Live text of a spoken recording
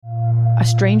a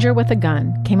stranger with a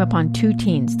gun came upon 2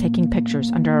 teens taking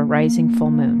pictures under a rising full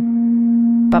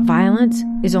moon. But violence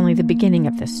is only the beginning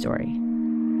of this story.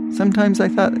 Sometimes I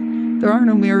thought, there are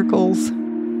no miracles.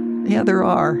 Yeah, there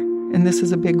are, and this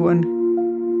is a big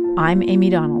one. I'm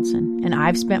Amy Donaldson, and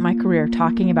I've spent my career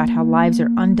talking about how lives are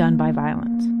undone by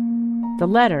violence. The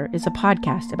Letter is a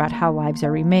podcast about how lives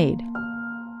are remade.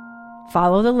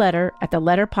 Follow The Letter at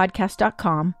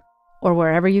theletterpodcast.com or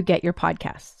wherever you get your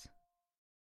podcasts.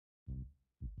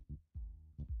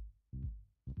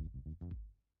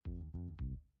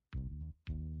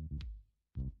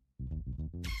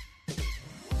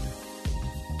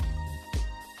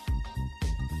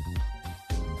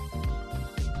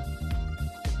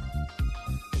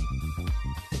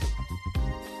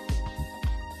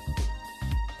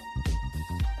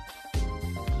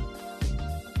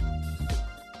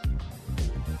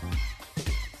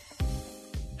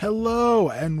 Hello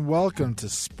and welcome to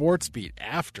Sports Beat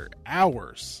After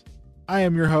Hours. I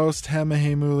am your host, Hema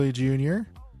Hemuli Jr.,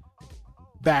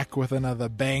 back with another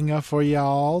banger for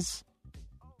y'alls.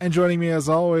 And joining me as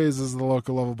always is the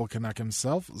local lovable Canuck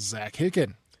himself, Zach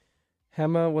Hicken.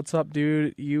 Hema, what's up,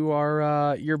 dude?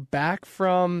 You're back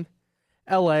from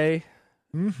LA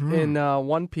in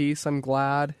one piece. I'm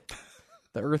glad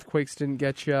the earthquakes didn't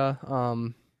get you.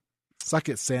 Suck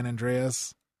it, San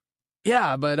Andreas.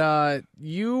 Yeah, but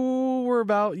you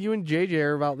and JJ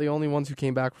are about the only ones who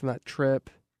came back from that trip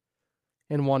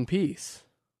in one piece.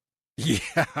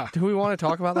 Yeah. Do we want to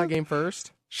talk about that game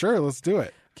first? Sure, let's do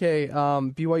it. Okay,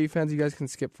 BYU fans, you guys can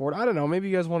skip forward. I don't know, maybe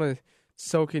you guys want to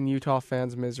soak in Utah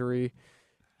fans' misery.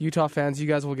 Utah fans, you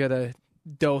guys will get a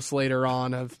dose later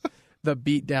on of the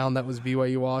beatdown that was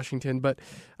BYU Washington. But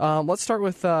let's start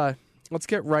with, let's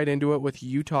get right into it with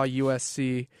Utah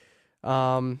USC.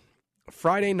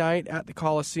 Friday night at the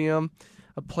Coliseum,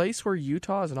 a place where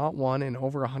Utah has not won in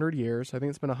over 100 years. I think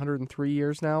it's been 103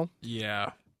 years now. Yeah.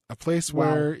 A place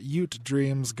where Ute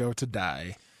dreams go to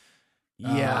die.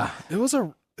 Yeah. It was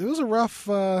a rough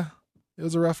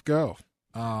go.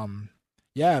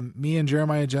 Yeah, me and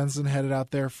Jeremiah Jensen headed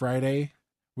out there Friday.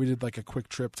 We did like a quick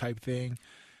trip type thing.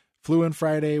 Flew in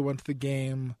Friday, went to the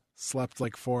game, slept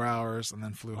like 4 hours, and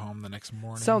then flew home the next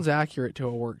morning. Sounds accurate to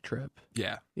a work trip.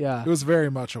 Yeah. Yeah. It was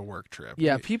very much a work trip.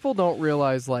 Yeah, people don't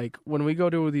realize, like, when we go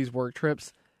to these work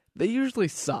trips, they usually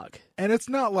suck. And it's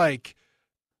not like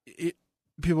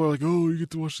people are like, oh, you get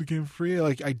to watch the game for free.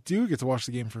 Like, I do get to watch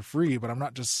the game for free, but I'm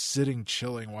not just sitting,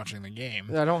 chilling, watching the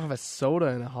game. I don't have a soda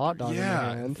and a hot dog in my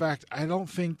hand. In fact, I don't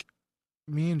think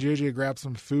me and JJ grabbed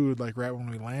some food like right when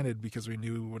we landed because we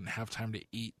knew we wouldn't have time to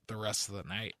eat the rest of the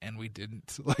night, and we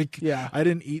didn't. I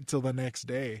didn't eat till the next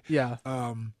day. Yeah.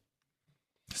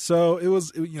 So it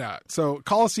was, so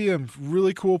Coliseum,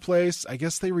 really cool place. I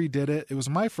guess they redid it. It was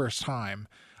my first time.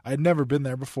 I had never been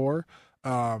there before.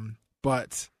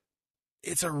 But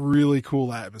it's a really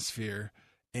cool atmosphere.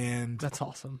 And that's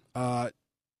awesome. I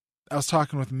was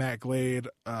talking with Matt Glade,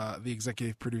 the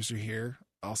executive producer here,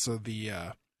 also the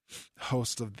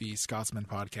host of the Scotsman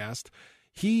podcast.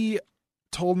 He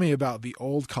told me about the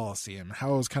old Coliseum,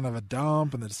 how it was kind of a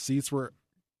dump and the seats were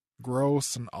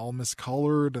gross and all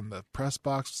miscolored and the press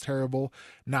box was terrible.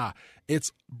 Nah,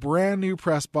 it's brand new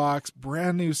press box,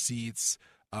 brand new seats.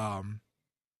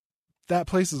 That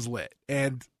place is lit.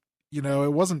 And,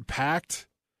 it wasn't packed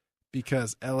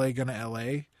because LA gonna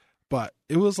LA, but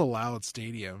it was a loud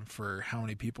stadium for how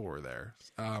many people were there.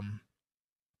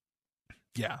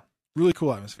 Yeah. Really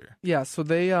cool atmosphere. Yeah, so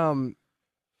they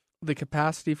the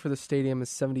capacity for the stadium is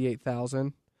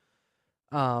 78,000.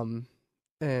 And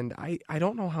I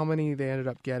don't know how many they ended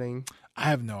up getting. I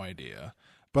have no idea.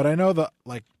 But I know that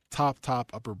like top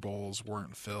upper bowls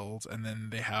weren't filled, and then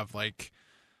they have like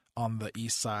on the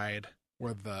east side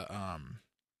where the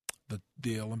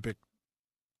Olympic,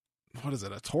 what is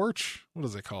it? A torch? What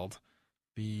is it called?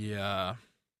 The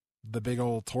big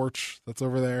old torch that's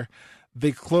over there.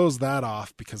 They closed that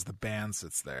off because the band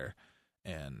sits there,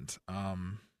 and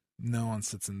no one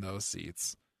sits in those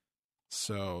seats.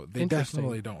 So they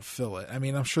definitely don't fill it. I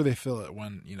mean, I'm sure they fill it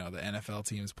when, the NFL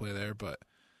teams play there, but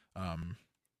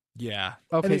yeah.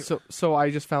 Okay, so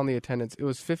I just found the attendance. It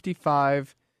was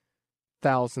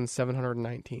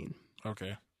 55,719.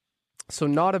 Okay. So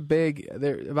not a big,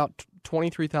 there about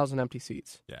 23,000 empty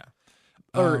seats. Yeah.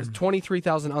 Or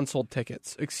 23,000 unsold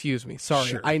tickets. Excuse me. Sorry.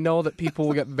 Sure. I know that people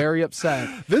will get very upset.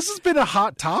 This has been a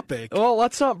hot topic. Well,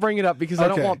 let's not bring it up because I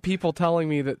don't want people telling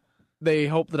me that they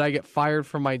hope that I get fired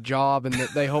from my job and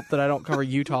that they hope that I don't cover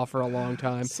Utah for a long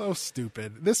time. So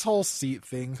stupid. This whole seat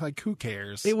thing, like, who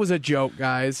cares? It was a joke,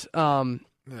 guys.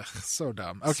 so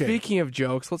dumb. Okay. Speaking of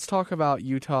jokes, let's talk about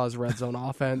Utah's red zone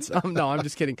offense. No, I'm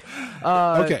just kidding.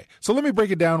 Okay, so let me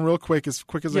break it down real quick as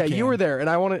I can. Yeah, you were there, and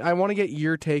I want to get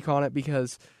your take on it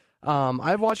because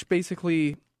I've watched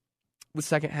basically the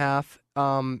second half.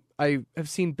 I have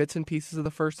seen bits and pieces of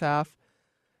the first half.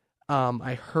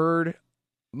 I heard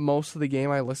most of the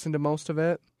game. I listened to most of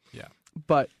it. Yeah.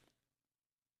 But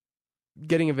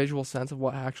getting a visual sense of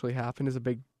what actually happened is a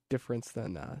big difference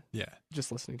than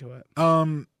just listening to it.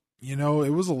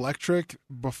 It was electric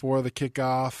before the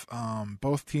kickoff.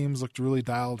 Both teams looked really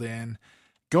dialed in.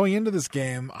 Going into this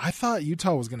game, I thought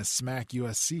Utah was going to smack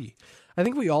USC. I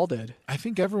think we all did. I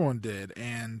think everyone did,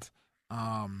 and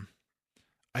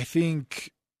I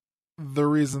think the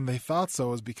reason they thought so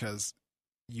was because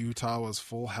Utah was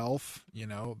full health.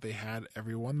 They had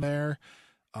everyone there.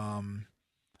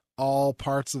 All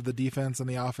parts of the defense and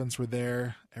the offense were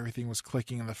there. Everything was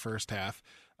clicking in the first half.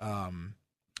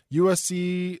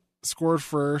 USC scored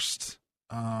first.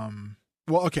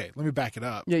 Well, okay, let me back it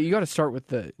up. Yeah, you got to start with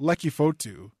the Leki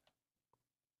Fotu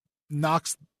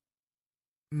knocks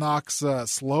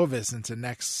Slovis into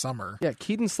next summer. Yeah,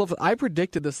 Keaton Slovis. I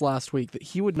predicted this last week that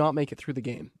he would not make it through the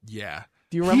game. Yeah.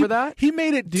 Do you remember that? He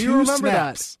made it. Do two you remember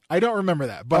snaps. That? I don't remember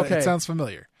that, but okay. It sounds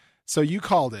familiar. So you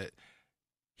called it.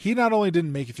 He not only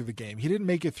didn't make it through the game, he didn't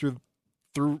make it through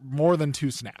more than 2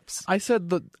 snaps. I said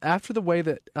that after the way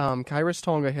that Kairos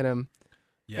Tonga hit him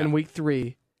in week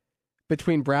 3,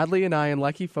 between Bradley and I and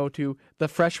Leki Fotu, the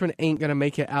freshman ain't going to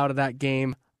make it out of that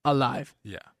game alive.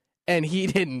 Yeah. And he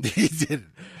didn't. He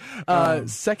didn't.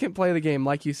 Second play of the game,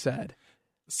 like you said.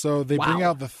 So they bring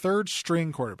out the third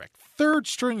string quarterback. Third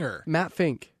stringer. Matt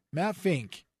Fink.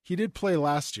 He did play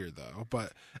last year, though.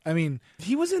 But, I mean...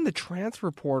 He was in the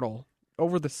transfer portal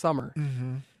over the summer.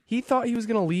 Mm-hmm. He thought he was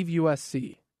going to leave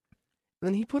USC. And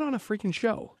then he put on a freaking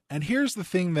show. And here's the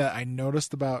thing that I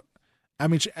noticed about... I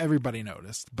mean, everybody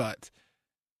noticed, but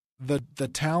the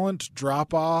talent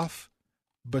drop-off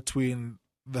between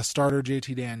the starter,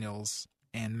 JT Daniels,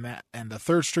 and the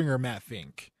third stringer, Matt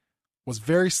Fink, was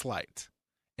very slight.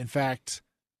 In fact,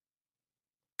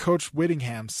 Coach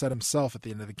Whittingham said himself at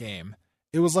the end of the game,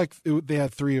 it was like they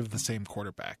had 3 of the same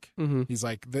quarterback. Mm-hmm. He's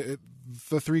like, the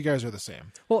 3 guys are the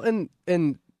same. Well,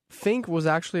 and Fink was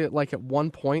actually at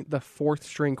one point the 4th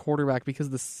string quarterback because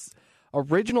the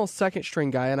original 2nd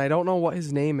string guy, and I don't know what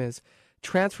his name is,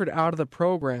 transferred out of the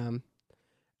program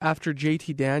after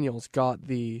JT Daniels got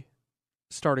the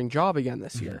starting job again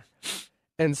this year.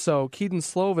 And so Keaton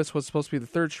Slovis was supposed to be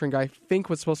the 3rd string guy. Fink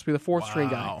was supposed to be the 4th string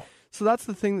guy. So that's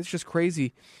the thing that's just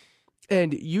crazy.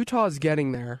 And Utah's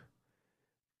getting there.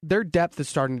 Their depth is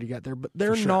starting to get there, but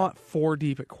they're not 4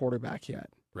 deep at quarterback yet.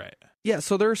 Right. Yeah,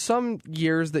 so there are some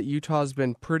years that Utah's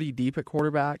been pretty deep at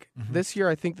quarterback. Mm-hmm. This year,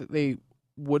 I think that they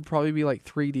would probably be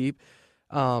 3 deep.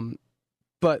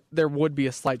 But there would be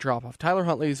a slight drop-off. Tyler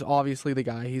Huntley is obviously the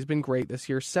guy. He's been great this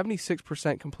year.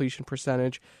 76% completion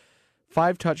percentage,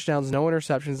 5 touchdowns, no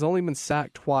interceptions. He's only been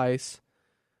sacked twice.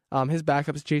 His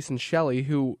backup is Jason Shelley,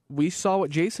 who we saw what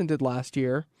Jason did last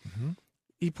year. Mm-hmm.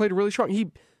 He played really strong.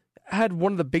 He had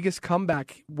one of the biggest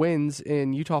comeback wins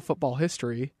in Utah football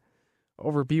history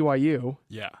over BYU.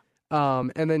 Yeah.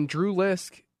 And then Drew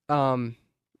Lisk,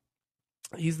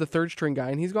 he's the 3rd string guy,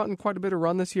 and he's gotten quite a bit of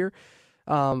run this year.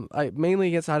 Mainly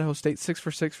against Idaho State, 6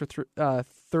 for 6 for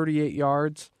 38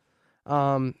 yards.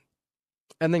 And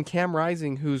then Cam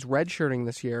Rising, who's redshirting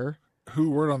this year.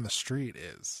 Who, word on the street,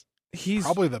 he's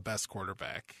probably the best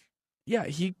quarterback. Yeah,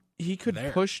 he could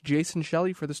push Jason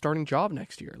Shelley for the starting job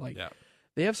next year.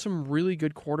 They have some really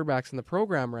good quarterbacks in the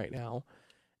program right now.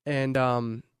 And,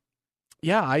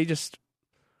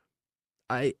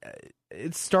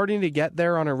 it's starting to get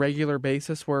there on a regular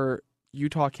basis where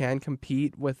Utah can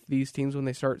compete with these teams when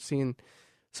they start seeing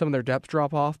some of their depth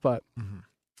drop off. But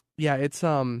it's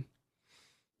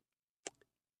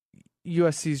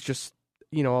USC's just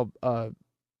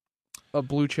a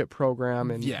blue chip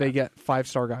program, and they get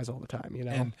 5-star guys all the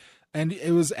time. And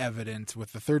it was evident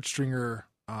with the 3rd stringer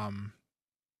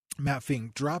Matt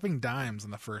Fink dropping dimes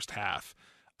in the first half.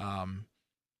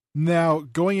 Now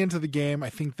going into the game, I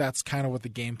think that's kind of what the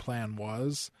game plan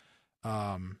was.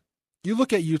 You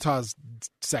look at Utah's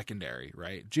secondary,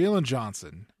 right? Jalen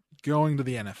Johnson going to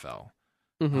the NFL.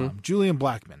 Mm-hmm. Julian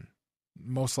Blackman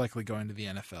most likely going to the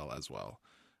NFL as well.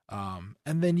 And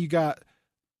then you got,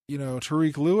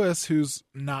 Tariq Lewis, who's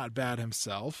not bad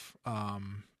himself.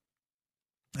 And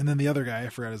then the other guy, I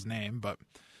forgot his name, but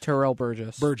Terrell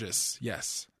Burgess. Burgess,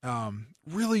 yes.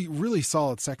 Really, really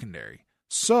solid secondary.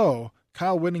 So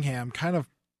Kyle Whittingham kind of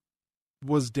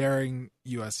was daring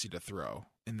USC to throw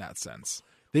in that sense.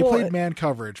 They played man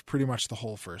coverage pretty much the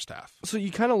whole first half. So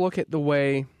you kind of look at the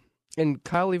way and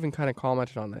Kyle even kind of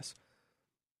commented on this.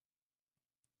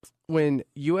 When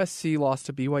USC lost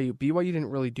to BYU, BYU didn't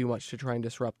really do much to try and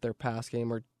disrupt their pass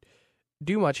game or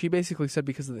do much. He basically said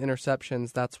because of the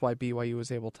interceptions, that's why BYU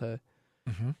was able to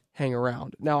hang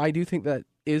around. Now, I do think that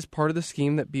is part of the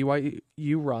scheme that BYU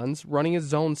runs. Running his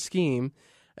zone scheme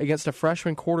against a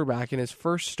freshman quarterback in his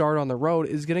first start on the road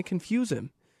is going to confuse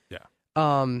him. Yeah.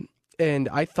 And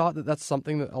I thought that that's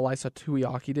something that Ilaisa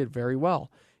Tuiaki did very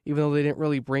well. Even though they didn't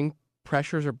really bring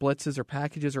pressures or blitzes or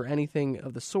packages or anything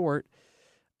of the sort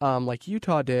like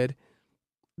Utah did,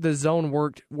 the zone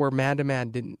worked where man-to-man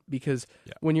didn't. Because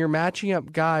when you're matching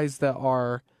up guys that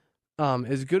are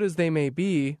as good as they may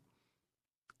be,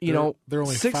 they're only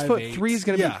 6'3" is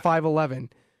going to be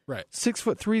 5'11". Right.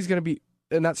 6'3" is going to be,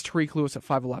 and that's Tariq Lewis at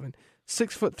 5'11".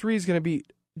 6'3" is going to be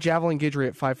Javelin Guidry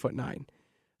at 5'9".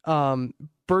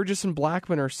 Burgess and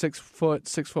Blackman are 6 foot,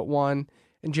 6'1",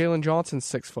 and Jalen Johnson's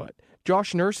 6 foot.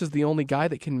 Josh Nurse is the only guy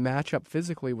that can match up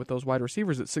physically with those wide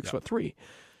receivers at 6'3".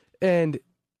 And,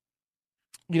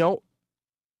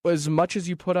 as much as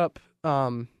you put up,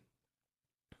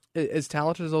 as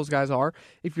talented as those guys are,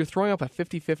 if you're throwing up a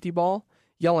 50-50 ball,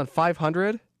 yelling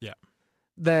 500,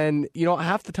 then,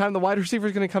 half the time the wide receiver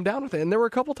is going to come down with it. And there were a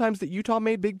couple times that Utah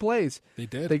made big plays. They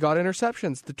did. They got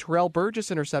interceptions. The Terrell Burgess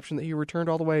interception that he returned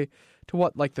all the way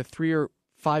to the 3 or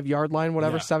 5 yard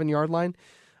line, 7 yard line.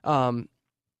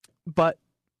 But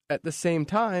at the same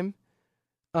time,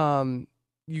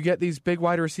 you get these big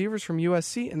wide receivers from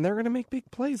USC, and they're going to make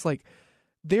big plays. Like,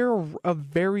 they're a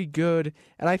very good,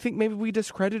 and I think maybe we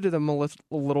discredited them a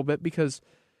little bit because,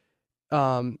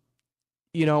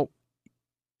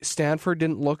 Stanford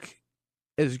didn't look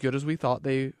as good as we thought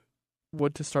they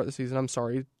would to start the season. I'm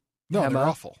sorry. No, Emma. they're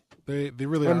awful. They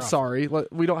really are. I'm sorry.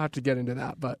 We don't have to get into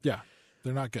that, but yeah,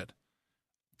 they're not good.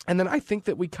 And then I think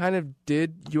that we kind of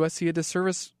did USC a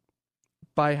disservice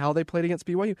by how they played against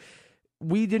BYU.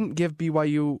 We didn't give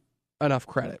BYU enough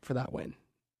credit for that win.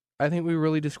 I think we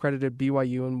really discredited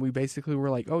BYU, and we basically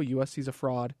were like, oh, USC's a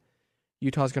fraud.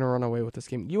 Utah's going to run away with this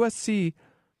game. USC,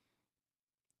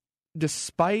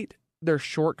 despite their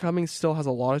shortcomings, still has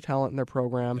a lot of talent in their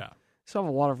program. Yeah. Still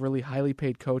have a lot of really highly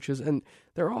paid coaches, and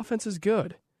their offense is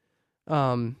good.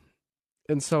 And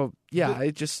so,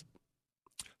 it just...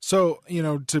 So,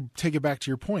 to take it back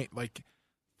to your point, like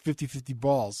 50-50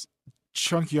 balls,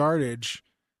 chunk yardage,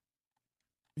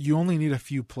 you only need a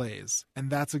few plays. And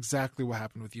that's exactly what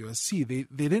happened with USC.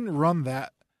 They didn't run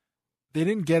that. They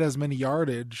didn't get as many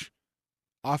yardage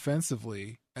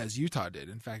offensively as Utah did.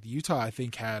 In fact, Utah, I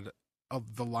think, had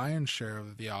the lion's share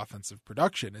of the offensive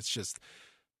production. It's just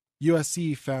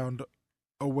USC found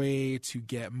a way to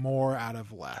get more out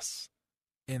of less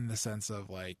in the sense of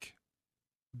like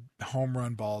home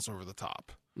run balls over the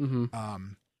top. Mm-hmm.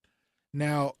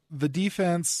 Now, the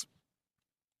defense,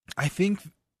 I think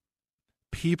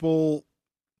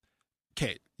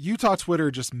Utah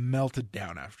Twitter just melted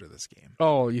down after this game.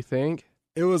 Oh, you think?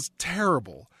 It was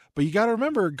terrible. But you got to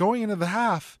remember, going into the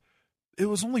half, it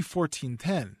was only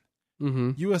 14-10.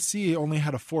 Mm-hmm. USC only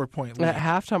had a 4-point lead. At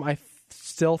halftime, I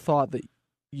still thought that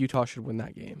Utah should win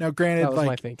that game. Now, granted, that was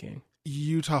my thinking.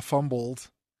 Utah fumbled,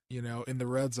 in the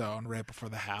red zone right before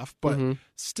the half, but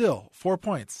still 4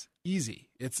 points, easy.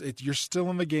 You're still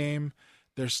in the game.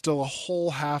 There's still a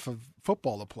whole half of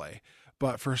football to play,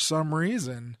 but for some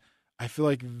reason, I feel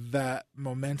like that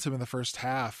momentum in the first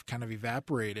half kind of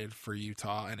evaporated for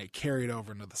Utah, and it carried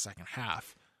over into the second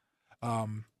half.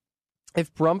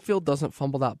 If Brumfield doesn't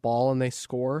fumble that ball and they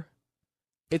score,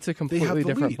 it's a completely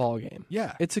different ball game.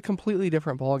 Yeah, it's a completely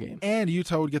different ball game. And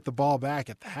Utah would get the ball back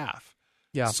at the half.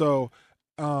 Yeah. So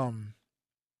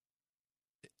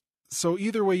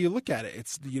either way you look at it,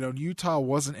 it's Utah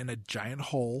wasn't in a giant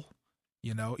hole.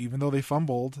 Even though they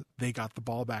fumbled, they got the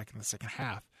ball back in the second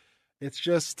half. It's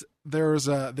just there was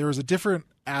a different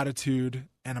attitude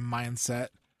and a mindset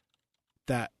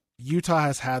that Utah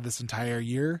has had this entire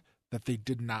year that they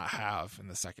did not have in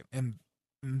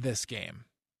this game.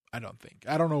 I don't think.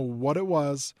 I don't know what it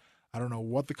was. I don't know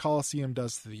what the Coliseum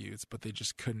does to the Utes, but they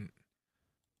just couldn't.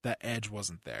 That edge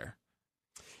wasn't there.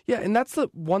 Yeah, and that's the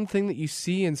one thing that you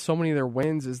see in so many of their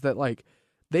wins is that like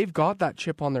they've got that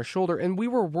chip on their shoulder, and we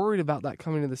were worried about that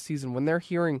coming into the season when they're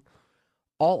hearing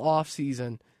all off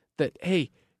season that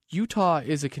hey, Utah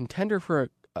is a contender for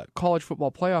a college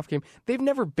football playoff game. They've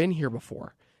never been here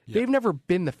before. Yeah. They've never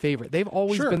been the favorite. They've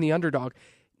always been the underdog,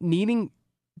 needing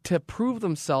to prove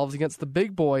themselves against the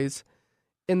big boys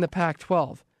in the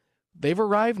Pac-12. They've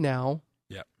arrived now.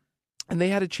 Yep. And they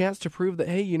had a chance to prove that,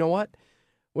 hey, you know what?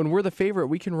 When we're the favorite,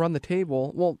 we can run the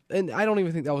table. Well, and I don't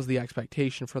even think that was the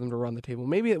expectation for them to run the table.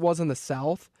 Maybe it was in the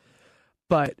South,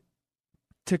 but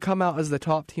to come out as the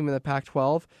top team in the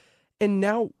Pac-12, and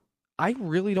now I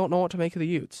really don't know what to make of the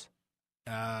Utes.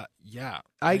 Yeah.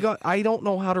 I don't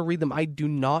know how to read them. I do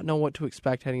not know what to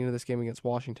expect heading into this game against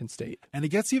Washington State. And it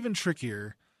gets even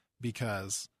trickier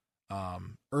because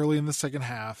early in the second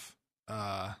half,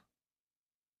 Zach.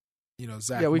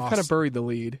 Yeah, we've Moss, kind of buried the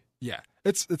lead. Yeah,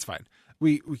 it's fine.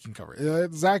 We can cover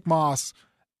it. Zach Moss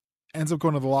ends up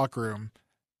going to the locker room,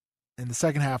 and the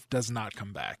second half does not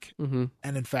come back. Mm-hmm.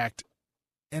 And in fact,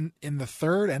 in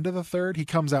the end of the third, he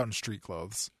comes out in street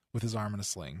clothes with his arm in a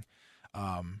sling.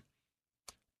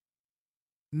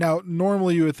 Now,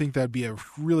 normally you would think that'd be a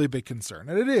really big concern,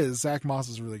 and it is. Zach Moss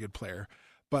is a really good player,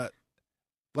 but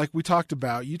like we talked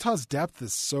about, Utah's depth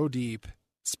is so deep,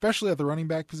 especially at the running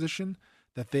back position,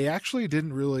 that they actually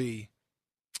didn't really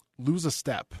lose a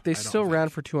step. They still ran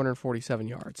for 247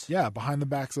 yards. Yeah, behind the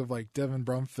backs of like Devin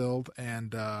Brumfield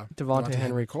and Devontae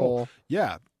Henry Cole.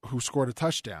 Yeah, who scored a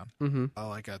touchdown. Mm-hmm.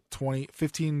 Like a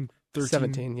 15, 13.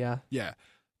 17, yeah. Yeah,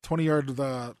 20-yard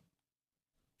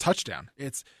touchdown.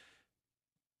 It's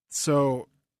so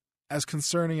as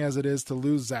concerning as it is to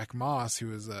lose Zach Moss,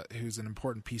 who's an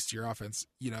important piece to your offense.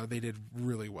 They did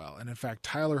really well, and in fact,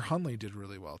 Tyler Huntley did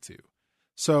really well too.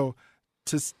 So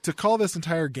to call this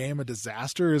entire game a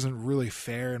disaster isn't really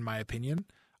fair, in my opinion.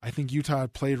 I think Utah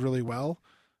played really well.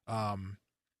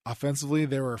 Offensively,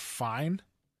 they were fine.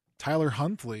 Tyler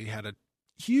Huntley had a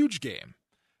huge game,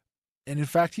 and in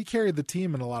fact, he carried the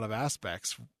team in a lot of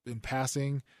aspects, in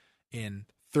passing, in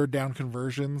third down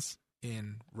conversions,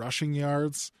 in rushing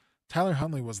yards. Tyler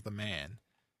Huntley was the man.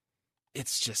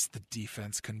 It's just the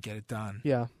defense couldn't get it done.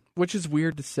 Yeah, which is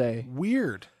weird to say.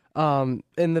 Weird. And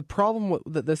the problem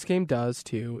that this game does,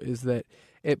 too, is that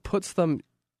it puts them...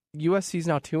 USC's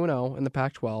now 2-0 in the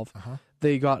Pac-12. Uh-huh.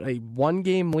 They got a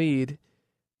one-game lead.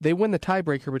 They win the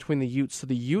tiebreaker between the Utes, so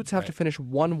the Utes have to finish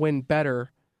one win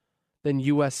better than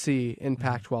USC in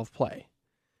Pac-12 play.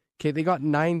 Okay, they got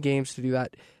 9 games to do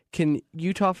that. Can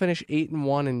Utah finish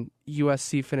 8-1 and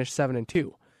USC finish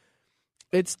 7-2?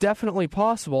 It's definitely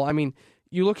possible. I mean,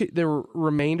 you look at the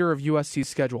remainder of USC's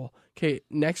schedule. Okay,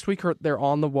 next week they're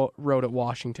on the road at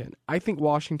Washington. I think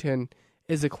Washington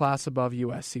is a class above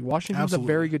USC. Washington's Absolutely.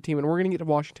 a very good team, and we're going to get to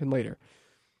Washington later.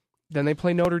 Then they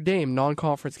play Notre Dame,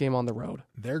 non-conference game on the road.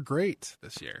 They're great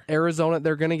this year. Arizona,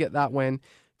 they're going to get that win.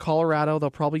 Colorado, they'll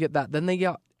probably get that. Then they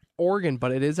get Oregon,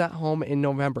 but it is at home in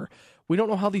November. We don't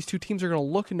know how these two teams are going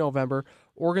to look in November.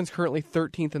 Oregon's currently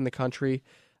 13th in the country.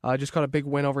 Just got a big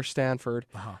win over Stanford.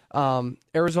 Uh-huh.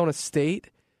 Arizona State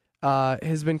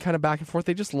has been kind of back and forth.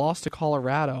 They just lost to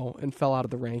Colorado and fell out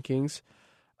of the rankings.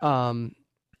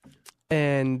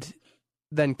 And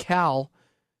then Cal's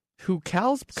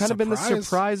kind of been the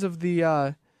surprise of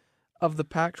the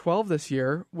Pac-12 this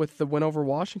year with the win over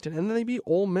Washington. And then they beat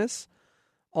Ole Miss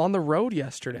on the road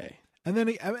yesterday. And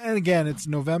again, it's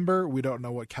November. We don't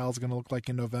know what Cal's going to look like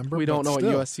in November. We don't know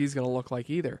still, what USC is going to look like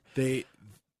either.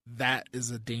 That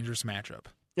is a dangerous matchup.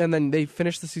 And then they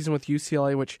finished the season with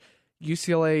UCLA, which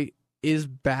UCLA is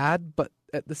bad, but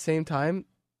at the same time,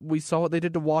 we saw what they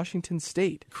did to Washington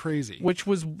State. Crazy. Which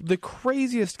was the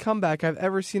craziest comeback I've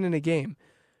ever seen in a game.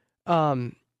 I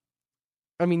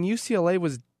mean, UCLA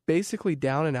was basically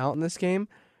down and out in this game.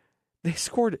 They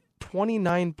scored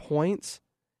 29 points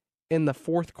in the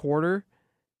fourth quarter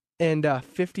and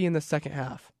 50 in the second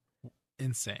half.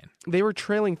 Insane. They were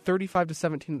trailing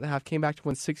 35-17 at the half, came back to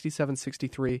win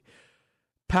 67-63.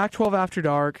 Pac-12 after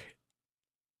dark.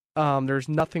 There's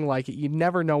nothing like it. You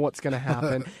never know what's going to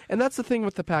happen. And that's the thing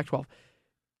with the Pac-12.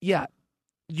 Yeah,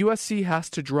 USC has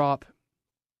to drop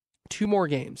 2 more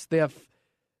games. They have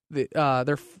to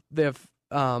go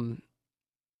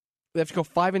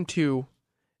 5-2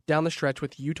 down the stretch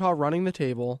with Utah running the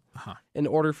table in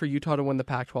order for Utah to win the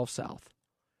Pac-12 South.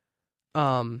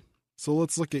 So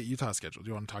let's look at Utah's schedule. Do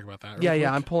you want to talk about that?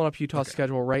 Yeah, I'm pulling up Utah's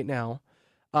schedule right now.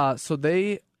 So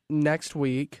they next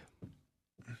week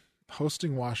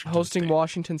hosting Washington State.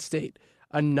 Washington State,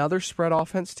 another spread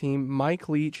offense team. Mike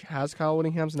Leach has Kyle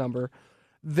Whittingham's number.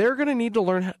 They're going to need to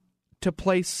learn to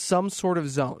play some sort of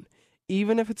zone,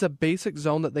 even if it's a basic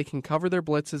zone that they can cover their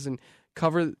blitzes and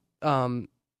cover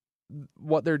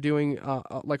what they're doing,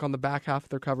 like on the back half of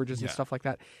their coverages and stuff like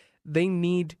that. They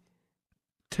need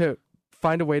to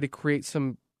find a way to create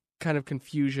some kind of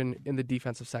confusion in the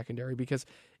defensive secondary, because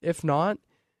if not,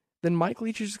 then Mike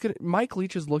Leach is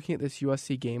looking at this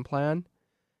USC game plan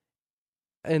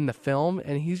in the film,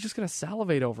 and he's just going to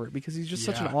salivate over it because he's just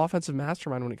such an offensive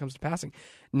mastermind when it comes to passing.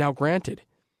 Now, granted,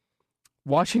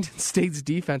 Washington State's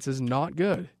defense is not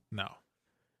good. No.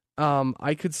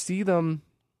 I could see them,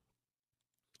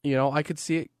 I could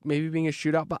see it maybe being a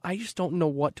shootout, but I just don't know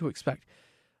what to expect.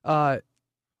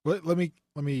 Let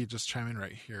me just chime in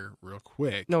right here real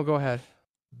quick. No, go ahead.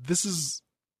 This is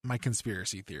my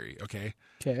conspiracy theory, okay?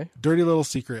 Okay. Dirty little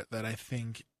secret that I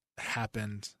think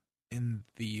happened in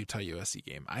the Utah USC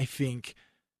game. I think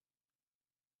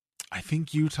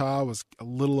Utah was a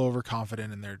little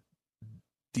overconfident in their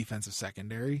defensive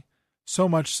secondary, so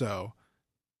much so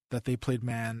that they played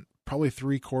man probably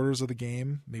 3/4 of the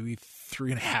game, maybe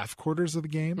 3.5 quarters of the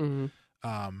game,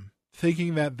 Mm-hmm.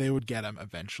 Thinking that they would get him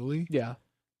eventually. Yeah.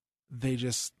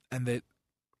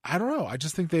 I don't know. I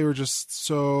just think they were just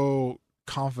so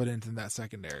confident in that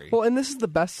secondary. Well, and this is the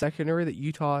best secondary that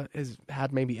Utah has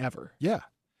had maybe ever, Yeah.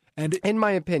 And in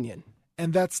my opinion.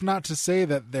 and that's not to say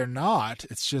that they're not.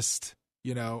 It's just,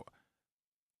 Utah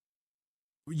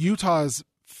is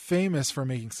famous for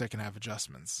making second half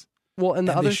adjustments. Well, and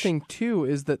the And other thing too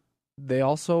is that they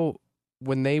also,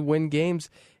 when they win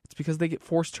games, it's because they get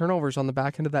forced turnovers on the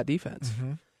back end of that defense.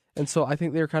 Mm-hmm. And so I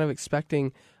think they're kind of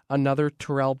expecting another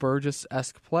Terrell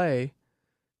Burgess-esque play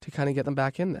to kind of get them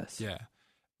back in this. Yeah.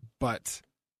 But,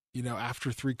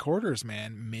 after 3 quarters,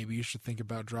 man, maybe you should think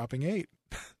about dropping 8.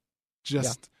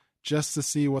 just to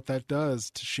see what that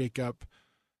does to shake up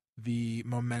the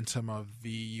momentum of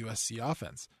the USC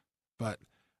offense. But,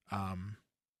 who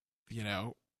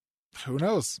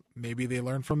knows? Maybe they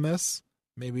learn from this.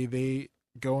 Maybe they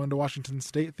go into Washington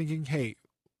State thinking, hey,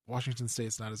 Washington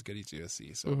State's not as good as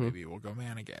USC, so maybe we'll go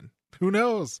man again. Who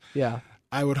knows? Yeah.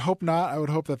 I would hope not. I would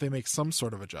hope that they make some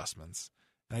sort of adjustments.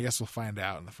 And I guess we'll find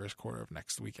out in the first quarter of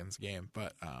next weekend's game.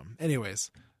 But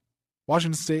anyways,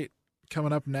 Washington State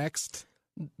coming up next.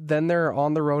 Then they're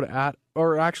on the road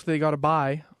they got a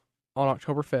bye on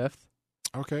October 5th.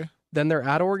 Okay. Then they're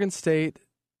at Oregon State.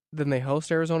 Then they host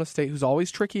Arizona State, who's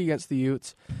always tricky against the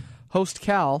Utes. Host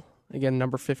Cal, again,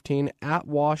 number 15, at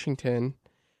Washington,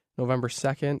 November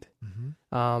 2nd.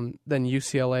 Mm-hmm. Then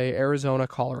UCLA, Arizona,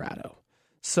 Colorado.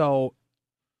 So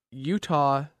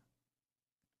Utah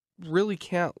really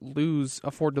can't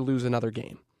afford to lose another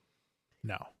game.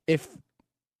 No. If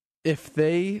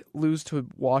they lose to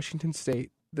Washington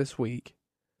State this week,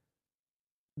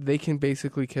 they can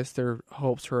basically kiss their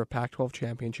hopes for a Pac-12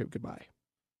 championship goodbye.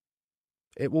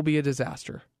 It will be a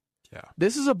disaster. Yeah.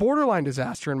 This is a borderline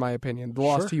disaster, in my opinion, the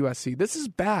loss to USC. This is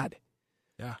bad.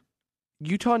 Yeah.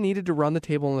 Utah needed to run the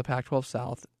table in the Pac-12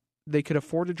 South. They could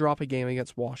afford to drop a game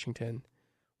against Washington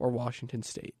or Washington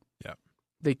State. Yeah.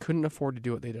 They couldn't afford to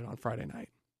do what they did on Friday night.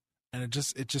 And it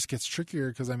just gets trickier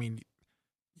because,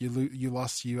 you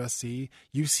lost to USC.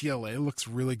 UCLA looks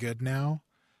really good now.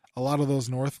 A lot of those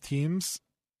North teams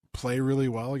play really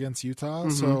well against Utah.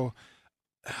 Mm-hmm. So,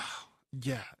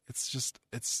 yeah,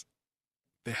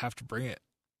 they have to bring it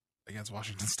against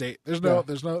Washington State. There's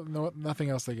nothing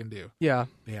else they can do. Yeah.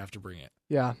 They have to bring it.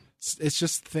 Yeah. It's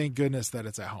just thank goodness that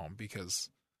it's at home because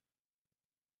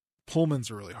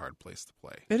Pullman's a really hard place to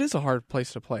play. It is a hard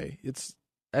place to play.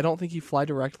 I don't think you fly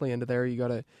directly into there. You got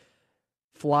to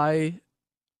fly.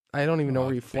 I don't even know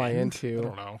where you fly into. I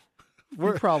don't know.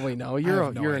 You probably know. You're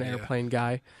an airplane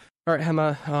guy. All right,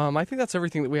 Hema. I think that's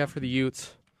everything that we have for the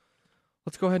Utes.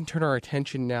 Let's go ahead and turn our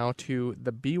attention now to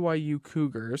the BYU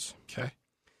Cougars. Okay.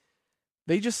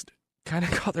 They just kind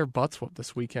of got their butts whooped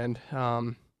this weekend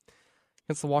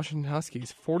against the Washington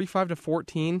Huskies.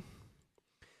 45-14.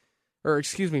 Or,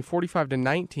 excuse me,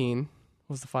 45-19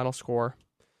 was the final score.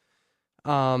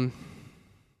 And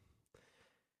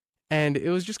it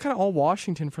was just kind of all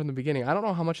Washington from the beginning. I don't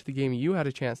know how much of the game you had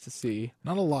a chance to see.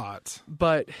 Not a lot.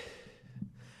 But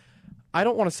I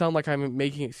don't want to sound like I'm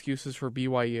making excuses for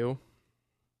BYU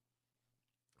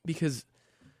because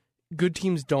good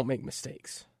teams don't make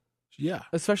mistakes. Yeah.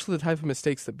 Especially the type of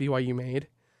mistakes that BYU made.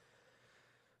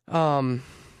 But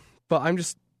I'm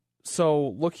just...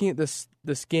 So, looking at this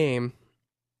game,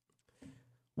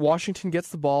 Washington gets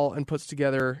the ball and puts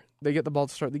together... They get the ball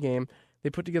to start the game. They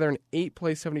put together an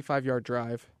 8-play, 75-yard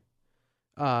drive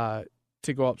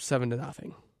to go up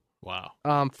 7-0. Wow.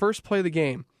 First play of the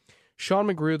game, Sean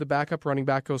McGrew, the backup running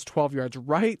back, goes 12 yards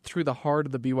right through the heart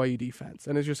of the BYU defense.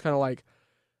 And it's just kind of like,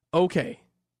 okay,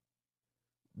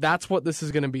 that's what this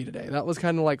is going to be today. That was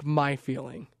kind of like my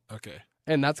feeling. Okay.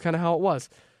 And that's kind of how it was.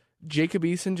 Jacob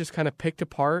Eason just kind of picked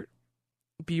apart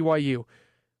BYU.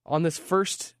 On this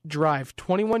first drive,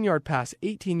 21-yard pass,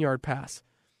 18-yard pass.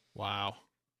 Wow.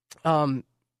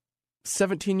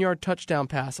 17-yard touchdown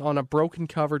pass on a broken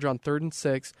coverage on 3rd and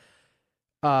 6.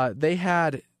 They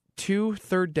had 2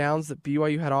 third downs that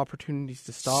BYU had opportunities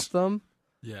to stop them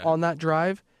on that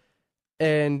drive,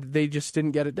 and they just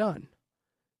didn't get it done.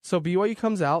 So BYU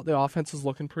comes out. The offense is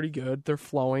looking pretty good. They're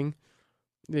flowing.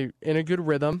 They're in a good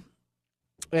rhythm,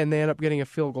 and they end up getting a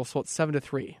field goal, so it's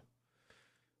 7-3.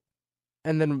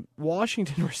 And then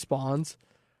Washington responds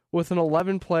with an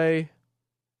 11-play,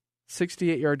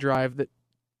 68-yard drive that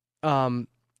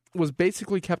was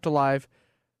basically kept alive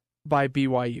by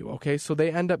BYU. Okay, so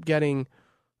they end up getting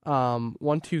 1,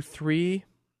 2, 3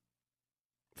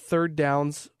 third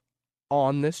downs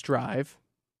on this drive.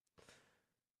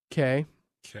 Okay.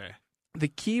 Okay. The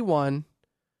key one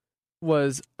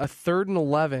was a 3rd and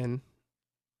 11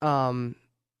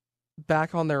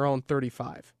 back on their own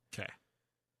 35. Okay.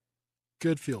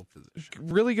 Good field position.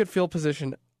 Really good field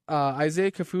position.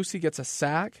 Isaiah Kafusi gets a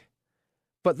sack,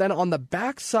 but then on the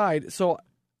backside, so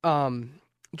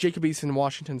Jacob Eason,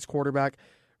 Washington's quarterback,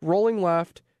 rolling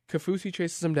left, Kafusi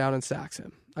chases him down and sacks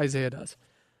him. Isaiah does.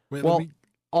 Wait, Well,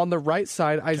 on the right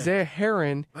side, Isaiah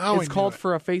Heron is called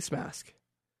for a face mask.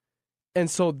 And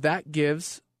so that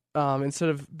gives, instead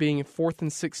of being 4th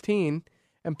and 16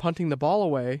 and punting the ball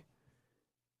away,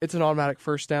 it's an automatic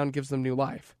first down, gives them new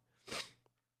life.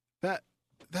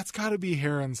 That's got to be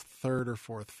Heron's 3rd or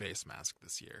 4th face mask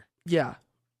this year. Yeah.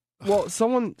 Well,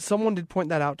 someone did point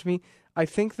that out to me. I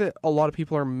think that a lot of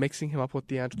people are mixing him up with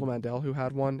D'Angelo Mandel, who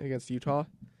had one against Utah.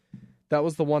 That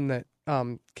was the one that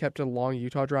kept a long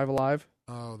Utah drive alive.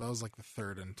 Oh, that was like the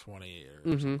 3rd and 20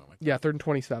 or something like that. Yeah, 3rd and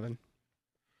 27.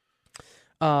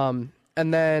 And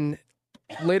then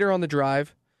later on the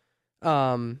drive,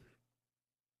 2nd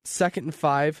and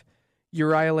 5,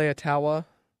 Uriah Leatawa,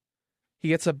 he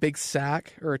gets a big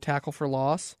sack or a tackle for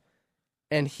loss,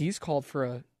 and he's called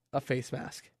for a face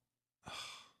mask.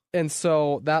 And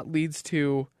so that leads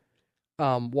to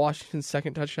Washington's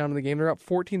second touchdown in the game. They're up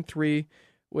 14-3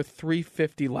 with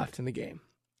 3:50 left in the game.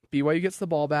 BYU gets the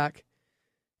ball back,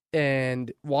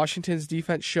 and Washington's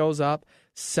defense shows up,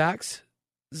 sacks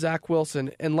Zach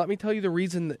Wilson. And let me tell you the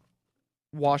reason that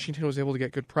Washington was able to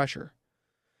get good pressure.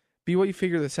 BYU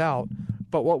figured this out,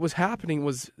 but what was happening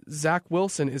was Zach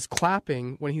Wilson is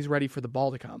clapping when he's ready for the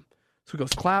ball to come. So he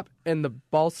goes clap, and the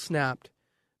ball snapped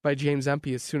by James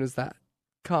Empey as soon as that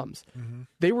comes. Mm-hmm.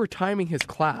 They were timing his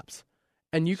claps,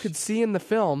 and you could see in the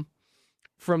film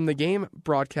from the game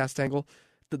broadcast angle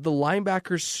that the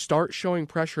linebackers start showing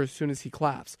pressure as soon as he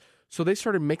claps. So they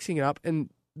started mixing it up, and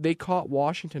they caught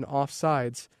Washington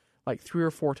offsides like 3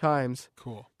 or 4 times.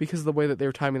 Cool. Because of the way that they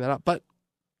were timing that up. But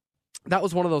that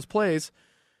was one of those plays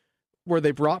where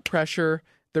they brought pressure.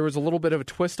 There was a little bit of a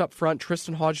twist up front.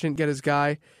 Tristan Hodge didn't get his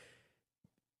guy.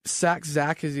 Sacks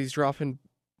Zach as he's dropping,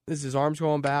 as his arms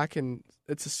going back, and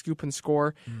it's a scoop and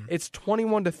score. It's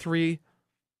 21-3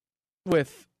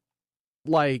 with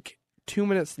like 2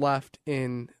 minutes left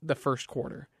in the first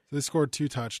quarter. So they scored 2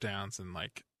 touchdowns in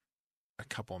like a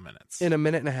couple minutes. In a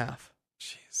minute and a half.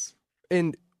 Jeez.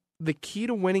 And the key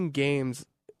to winning games,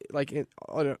 like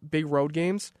big road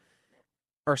games,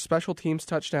 are special teams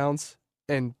touchdowns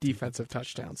and defensive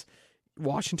touchdowns.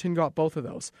 Washington got both of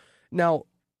those. Now,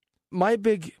 my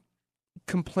big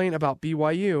complaint about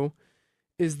BYU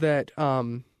is that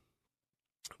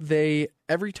they,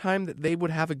 every time that they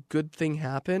would have a good thing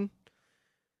happen,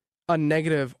 a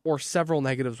negative or several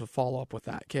negatives would follow up with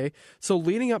that, okay? So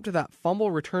leading up to that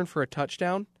fumble return for a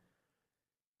touchdown,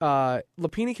 Lopini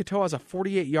Katoa has a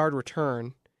 48-yard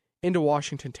return into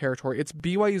Washington territory. It's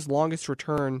BYU's longest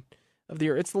return of the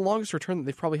year. It's the longest return that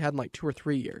they've probably had in like 2 or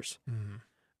 3 years.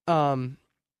 Mm-hmm.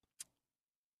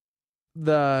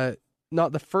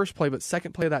 Not the first play, but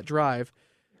second play of that drive,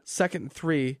 2nd and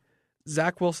 3,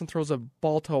 Zach Wilson throws a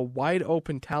ball to a wide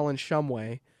open Talon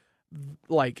Shumway,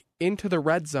 like into the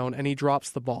red zone, and he drops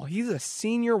the ball. He's a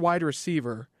senior wide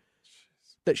receiver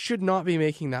that should not be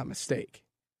making that mistake.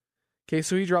 Okay,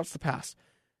 so he drops the pass.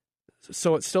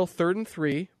 So it's still 3rd and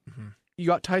 3. Mm-hmm. You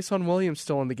got Tyson Williams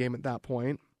still in the game at that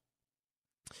point.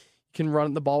 You can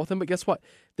run the ball with him, but guess what?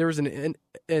 There was an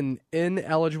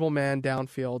ineligible man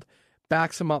downfield,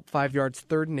 backs him up 5 yards,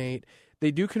 3rd and 8.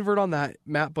 They do convert on that.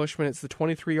 Matt Bushman, it's the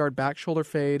 23-yard back shoulder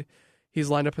fade. He's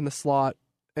lined up in the slot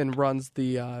and runs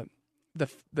the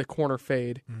corner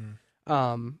fade,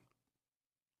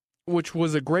 which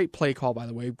was a great play call, by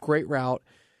the way. Great route.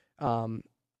 And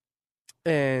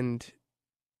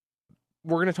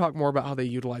we're going to talk more about how they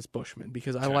utilize Bushman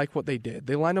because I like what they did.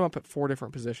 They lined him up at 4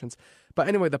 different positions. But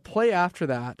anyway, the play after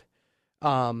that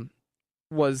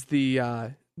was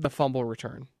the fumble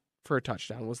return for a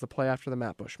touchdown, was the play after the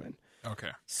Matt Bushman. Okay.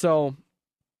 So,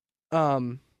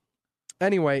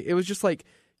 anyway, it was just like,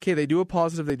 okay, they do a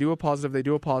positive, they do a positive, they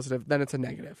do a positive, then it's a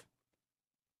negative.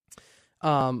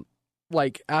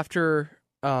 Like after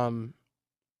the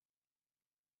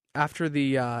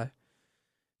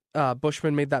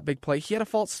Bushman made that big play, he had a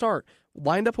false start.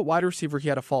 Lined up at wide receiver, he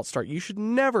had a false start. You should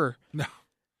never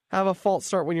have a false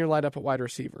start when you're lined up at wide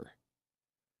receiver.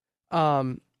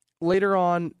 Later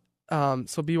on,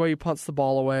 so BYU punts the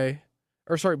ball away.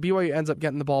 BYU ends up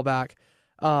getting the ball back.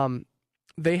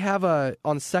 They have on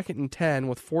 2nd and 10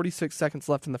 with 46 seconds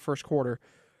left in the first quarter.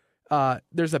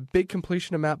 There's a big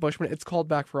completion to Matt Bushman. It's called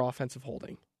back for offensive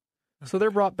holding. So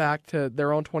they're brought back to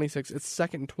their own 26. It's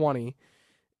 2nd and 20.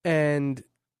 And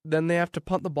then they have to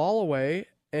punt the ball away,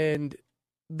 and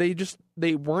they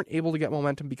weren't able to get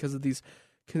momentum because of these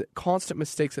constant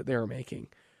mistakes that they were making.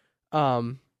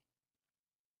 And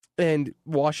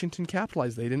Washington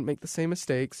capitalized. They didn't make the same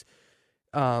mistakes.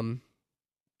 And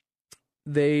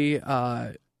it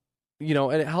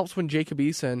helps when Jacob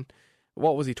Eason,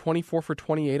 what was he, 24 for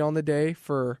 28 on the day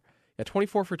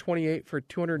 24 for 28 for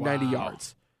 290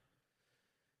 yards.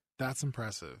 That's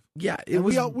impressive. Yeah,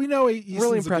 we know Eason's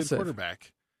really a impressive. good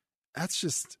quarterback. That's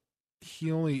just,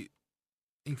 he only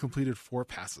incompleted 4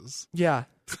 passes. Yeah.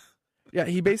 Yeah,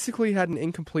 he basically had an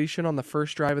incompletion on the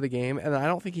first drive of the game, and I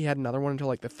don't think he had another one until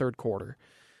like the third quarter.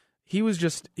 He was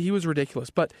ridiculous.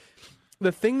 But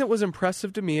the thing that was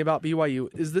impressive to me about BYU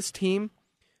is this team,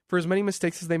 for as many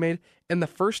mistakes as they made, in the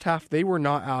first half, they were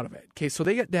not out of it. Okay, so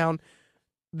they are down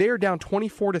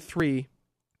 24-3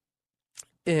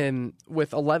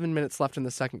 with 11 minutes left in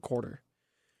the second quarter.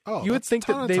 Oh, you would think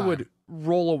that they time. would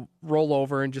roll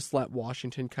over and just let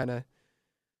Washington kind of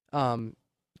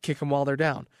kick them while they're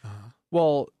down. Uh-huh.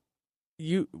 Well,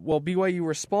 BYU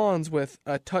responds with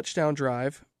a touchdown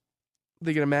drive.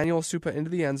 They get Emmanuel Supa into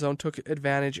the end zone, took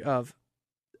advantage of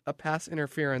a pass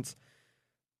interference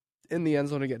in the end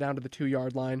zone to get down to the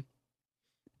 2-yard line.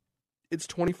 It's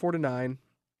 24-9.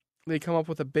 They come up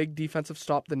with a big defensive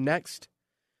stop the next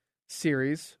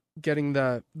series, getting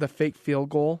the fake field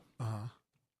goal. Uh-huh.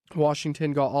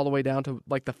 Washington got all the way down to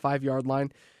like the 5-yard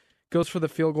line, goes for the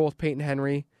field goal with Peyton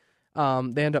Henry.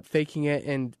 They end up faking it,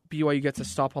 and BYU gets a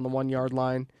stop on the 1-yard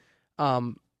line.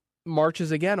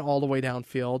 Marches again all the way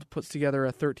downfield, puts together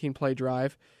a 13-play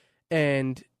drive,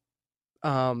 and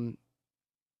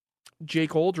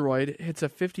Jake Oldroyd hits a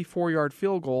 54-yard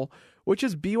field goal, which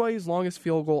is BYU's longest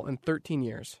field goal in 13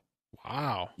 years.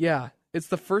 Wow. Yeah, it's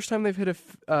the first time they've hit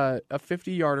a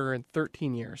 50-yarder in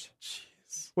 13 years.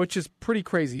 Jeez. Which is pretty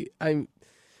crazy.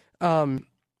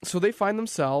 So they find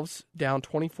themselves down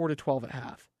 24-12 at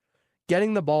half,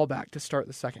 getting the ball back to start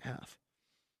the second half.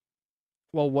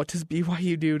 Well, what does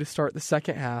BYU do to start the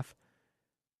second half?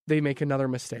 They make another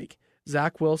mistake.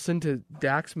 Zach Wilson to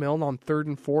Dax Milne on 3rd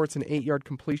and 4. It's an 8-yard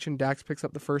completion. Dax picks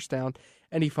up the first down,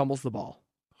 and he fumbles the ball.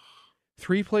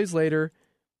 3 plays later,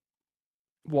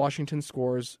 Washington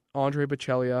scores. Andre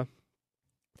Bocellia,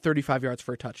 35 yards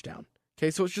for a touchdown. Okay,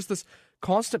 so it's just this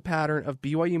constant pattern of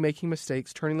BYU making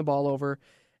mistakes, turning the ball over,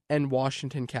 and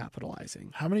Washington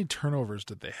capitalizing. How many turnovers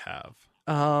did they have?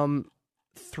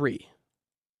 3.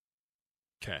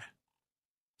 Okay.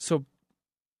 So,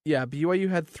 yeah, BYU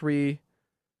had 3.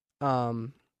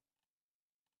 And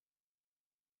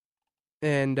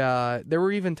there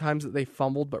were even times that they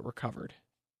fumbled but recovered.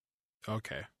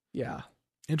 Okay. Yeah.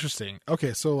 Interesting.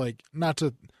 Okay, so like, not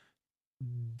to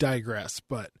digress,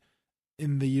 but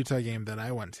in the Utah game that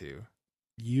I went to,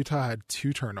 Utah had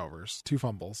 2 turnovers, 2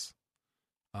 fumbles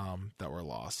that were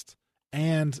lost,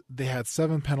 and they had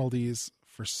 7 penalties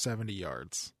for 70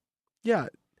 yards. Yeah,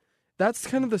 that's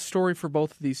kind of the story for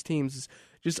both of these teams, is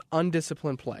just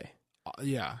undisciplined play.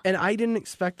 Yeah. And I didn't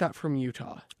expect that from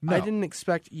Utah. No. I didn't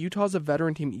expect Utah's a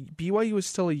veteran team. BYU is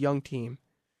still a young team.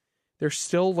 They're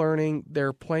still learning.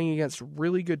 They're playing against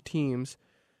really good teams,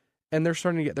 and they're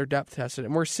starting to get their depth tested.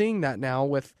 And we're seeing that now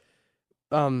with,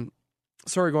 going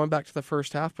back to the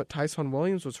first half, but Tyson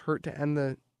Williams was hurt to end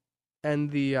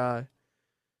the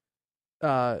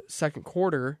second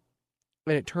quarter,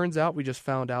 and it turns out, we just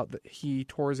found out that he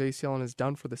tore his ACL and is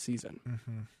done for the season.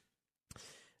 Mm-hmm.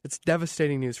 It's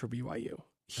devastating news for BYU.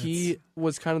 He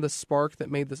was kind of the spark that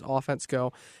made this offense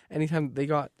go. Anytime they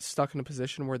got stuck in a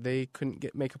position where they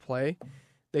couldn't make a play,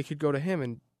 they could go to him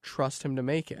and trust him to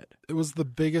make it. It was the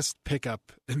biggest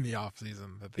pickup in the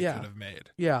offseason that they could have made.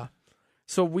 Yeah.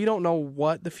 So we don't know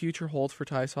what the future holds for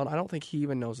Tyson. I don't think he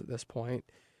even knows at this point.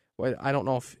 I don't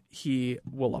know if he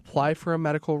will apply for a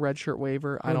medical redshirt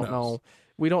waiver. I don't know.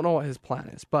 We don't know what his plan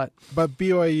is, but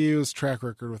BYU's track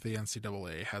record with the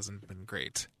NCAA hasn't been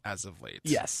great as of late.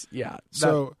 Yes, yeah.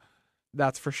 So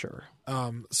that's for sure.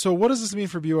 So what does this mean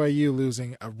for BYU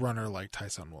losing a runner like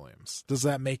Tyson Williams? Does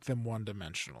that make them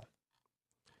one-dimensional?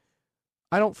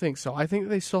 I don't think so. I think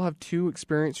they still have 2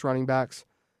 experienced running backs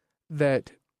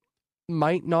that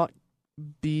might not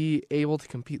be able to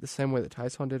compete the same way that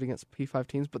Tyson did against P5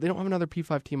 teams, but they don't have another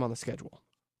P5 team on the schedule.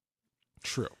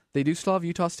 True. They do still have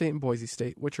Utah State and Boise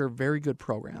State, which are very good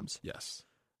programs. Yes.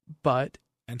 But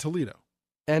And Toledo.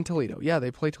 Yeah,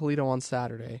 they play Toledo on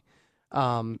Saturday.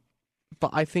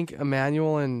 But I think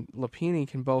Emmanuel and Lapini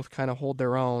can both kind of hold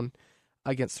their own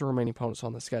against the remaining opponents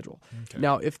on the schedule. Okay.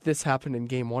 Now, if this happened in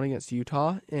Game 1 against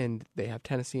Utah and they have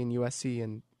Tennessee and USC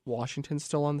and Washington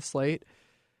still on the slate,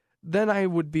 then I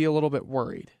would be a little bit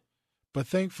worried. But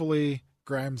thankfully,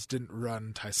 Grimes didn't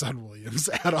run Tyson Williams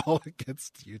at all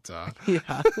against Utah.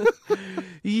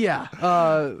 Yeah.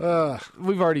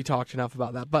 We've already talked enough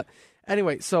about that. But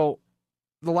anyway, so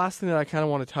the last thing that I kind of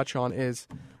want to touch on is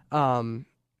BYU,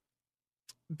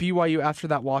 after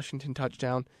that Washington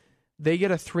touchdown, they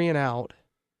get a 3-and-out.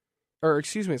 Or,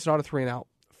 excuse me, it's not a 3-and-out.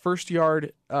 First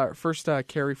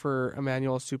carry for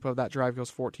Emmanuel Asupo. That drive goes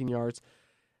 14 yards.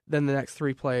 Then the next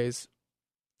 3 plays,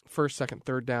 first, second,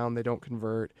 third down, they don't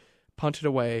convert. Punted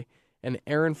away, and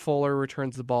Aaron Fuller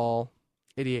returns the ball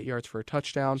 88 yards for a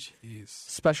touchdown. Jeez.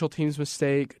 Special teams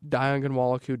mistake. Dion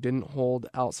Gunwalaku didn't hold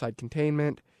outside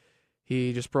containment.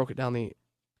 He just broke it down the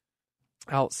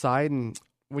outside, and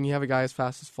when you have a guy as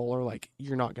fast as Fuller, like,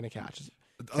 you're not going to catch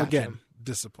Again, him.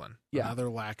 discipline. Yeah.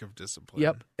 Another lack of discipline.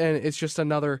 Yep, and it's just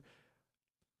another,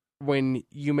 when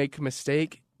you make a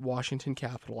mistake, Washington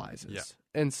capitalizes. Yeah.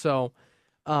 And so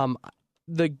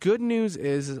the good news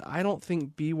is I don't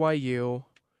think BYU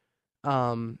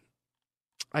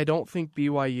I don't think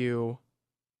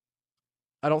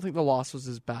the loss was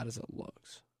as bad as it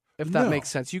looks. If that No. makes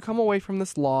sense. You come away from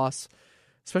this loss,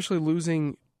 especially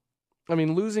losing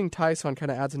Tyson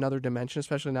kind of adds another dimension,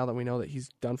 especially now that we know that he's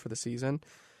done for the season.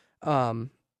 But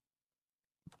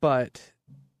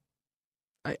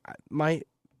my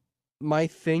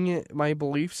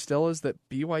belief still is that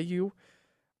BYU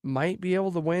might be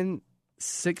able to win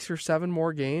 6 or 7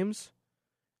 more games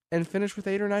and finish with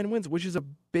 8 or 9 wins, which is a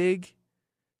big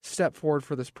step forward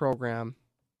for this program.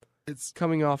 It's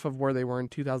Coming off of where they were in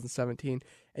 2017,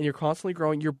 and you're constantly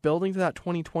growing. You're building to that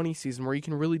 2020 season where you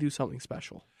can really do something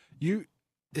special.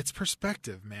 it's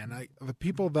perspective, man.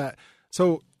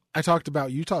 So I talked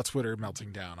about Utah Twitter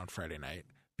melting down on Friday night.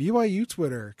 BYU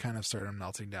Twitter kind of started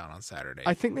melting down on Saturday.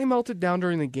 I think they melted down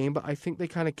during the game, but I think they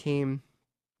kind of came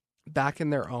back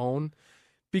in their own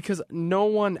because no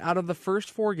one out of the first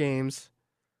 4 games,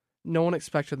 no one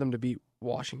expected them to beat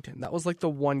Washington. That was like the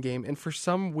one game, and for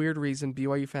some weird reason,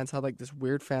 BYU fans had like this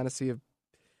weird fantasy of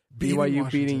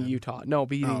BYU beating Utah. No,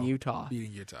 beating Utah.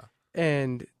 Beating Utah.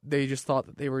 And they just thought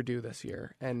that they were due this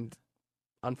year, and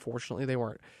unfortunately, they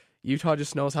weren't. Utah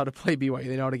just knows how to play BYU.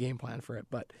 They know how to game plan for it.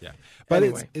 But yeah, but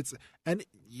anyway. it's and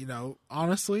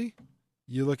honestly,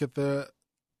 you look at the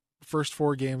first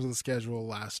 4 games of the schedule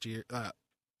last year.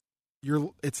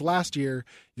 It's last year.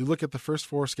 You look at the first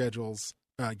 4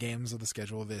 games of the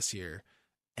schedule this year,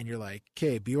 and you're like,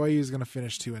 okay, BYU is going to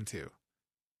finish 2-2.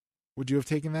 Would you have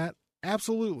taken that?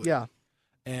 Absolutely. Yeah.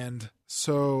 And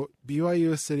so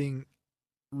BYU is sitting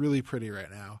really pretty right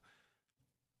now.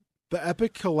 The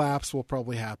epic collapse will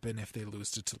probably happen if they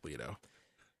lose to Toledo.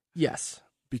 Yes.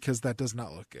 Because that does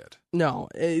not look good. No,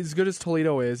 as good as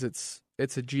Toledo is, it's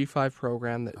a G5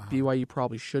 program that BYU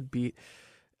probably should beat.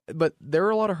 But there are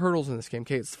a lot of hurdles in this game.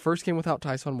 Okay, it's the first game without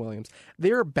Tyson Williams.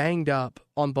 They are banged up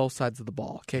on both sides of the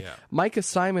ball. Okay, Yeah. Micah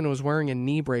Simon was wearing a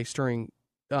knee brace during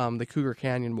the Cougar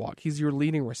Canyon walk. He's your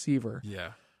leading receiver.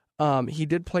 Yeah. He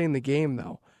did play in the game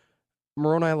though.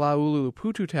 Moroni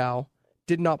Laulu-Pututau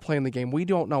did not play in the game. We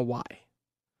don't know why.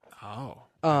 Oh.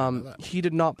 I didn't know that. He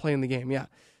did not play in the game. Yeah,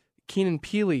 Keenan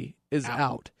Peely is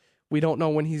out. We don't know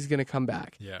when he's going to come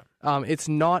back. Yeah. It's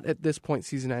not at this point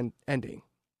season ending.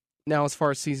 Now, as far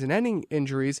as season-ending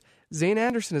injuries, Zane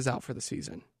Anderson is out for the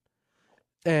season.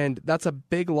 And that's a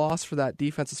big loss for that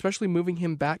defense, especially moving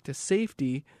him back to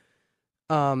safety.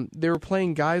 They were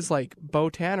playing guys like Bo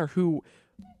Tanner, who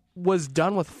was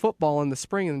done with football in the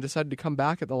spring and decided to come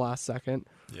back at the last second.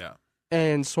 Yeah.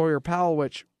 And Sawyer Powell,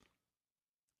 which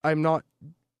I'm not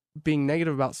being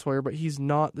negative about Sawyer, but he's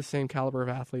not the same caliber of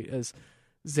athlete as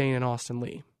Zane and Austin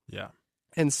Lee. Yeah.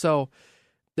 And so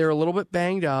they're a little bit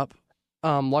banged up.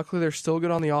 Luckily, they're still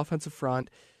good on the offensive front.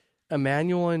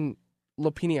 Emmanuel and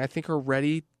Lapini, I think, are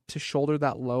ready to shoulder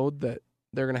that load that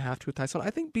they're going to have to with Tyson. I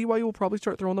think BYU will probably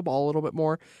start throwing the ball a little bit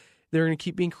more. They're going to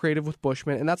keep being creative with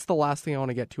Bushman, and that's the last thing I want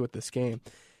to get to with this game.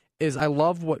 Is I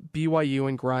love what BYU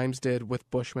and Grimes did with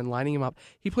Bushman, lining him up.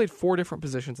 He played 4 different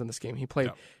positions in this game. He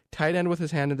played tight end with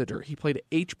his hand in the dirt. He played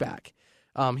H-back.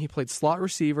 He played slot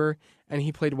receiver, and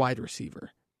he played wide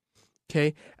receiver.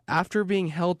 Okay, after being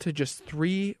held to just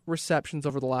 3 receptions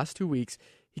over the last 2 weeks,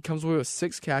 he comes away with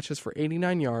 6 catches for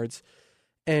 89 yards.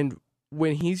 And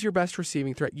when he's your best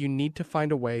receiving threat, you need to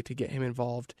find a way to get him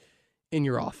involved in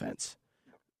your offense.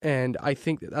 And I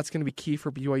think that's going to be key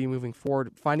for BYU moving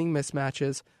forward, finding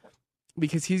mismatches,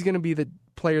 because he's going to be the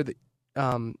player that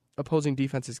opposing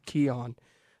defense is key on.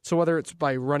 So whether it's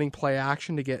by running play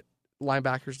action to get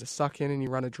linebackers to suck in and you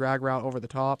run a drag route over the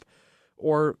top,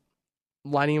 or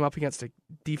lining him up against a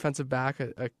defensive back,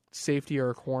 a safety or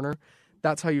a corner,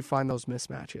 that's how you find those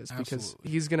mismatches. Absolutely. Because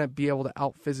he's going to be able to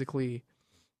out-physically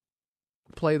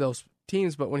play those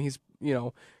teams, but when he's,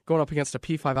 going up against a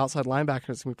P5 outside linebacker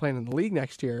that's going to be playing in the league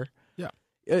next year,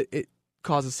 it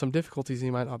causes some difficulties and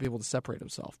he might not be able to separate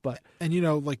himself.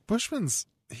 And, like Bushman's,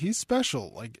 he's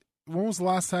special. Like, when was the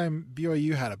last time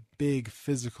BYU had a big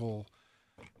physical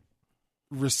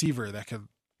receiver that could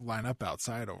line up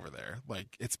outside over there?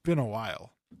 Like, it's been a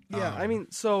while. Yeah,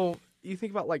 so you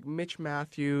think about like Mitch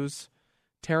Matthews,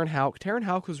 Taron Houck. Taron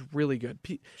Houck was really good.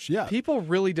 People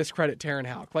really discredit Taron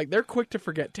Houck. Like, they're quick to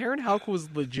forget. Taron Houck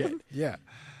was legit. Yeah.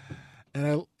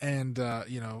 And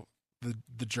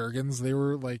the Juergens, they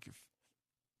were like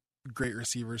great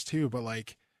receivers too, but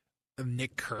like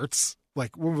Nick Kurtz,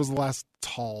 like, when was the last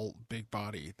tall big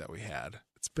body that we had?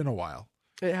 It's been a while.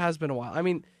 It has been a while.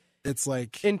 It's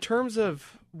like, in terms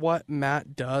of what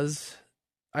Matt does,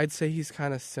 I'd say he's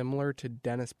kind of similar to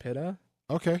Dennis Pitta.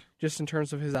 okay. Just in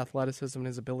terms of his athleticism and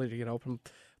his ability to get open,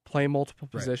 play multiple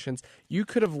positions. You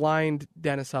could have lined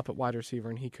Dennis up at wide receiver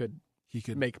and he could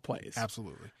make plays.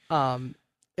 Absolutely.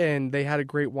 And they had a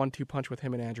great 1-2 punch with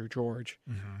him and Andrew George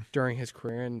during his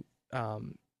career. And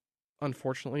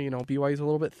unfortunately, BYU's a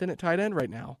little bit thin at tight end right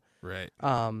now. Right.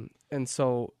 And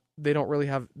so they don't really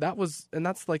have and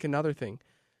that's like another thing.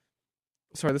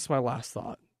 Sorry, this is my last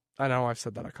thought. I know I've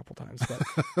said that a couple times,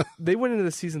 but they went into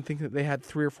the season thinking that they had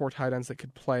 3 or 4 tight ends that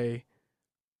could play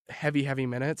heavy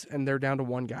minutes, and they're down to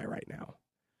one guy right now.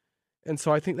 And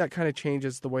so I think that kind of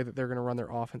changes the way that they're going to run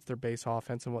their offense, their base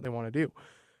offense, and what they want to do.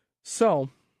 So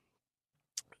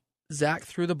Zach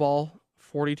threw the ball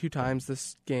 42 times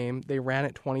this game. They ran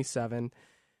it 27.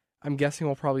 I'm guessing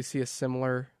we'll probably see a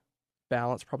similar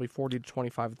balance, probably 40 to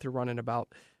 25 if they're running about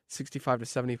 65 to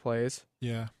 70 plays.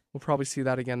 Yeah. We'll probably see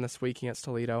that again this week against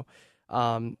Toledo.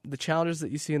 The challenges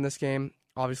that you see in this game,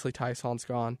 obviously Tyson's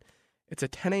gone. It's a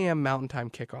 10 a.m. Mountain Time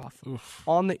kickoff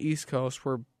on the East Coast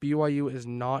where BYU is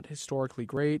not historically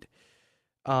great.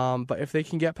 But if they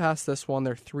can get past this one,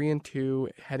 they're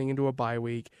 3-2 heading into a bye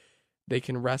week. They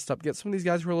can rest up, get some of these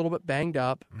guys who are a little bit banged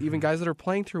up, even guys that are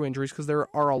playing through injuries, because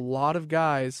there are a lot of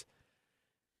guys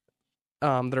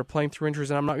that are playing through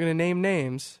injuries, and I'm not going to name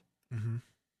names.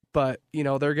 But,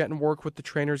 they're getting work with the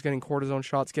trainers, getting cortisone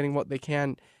shots, getting what they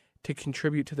can to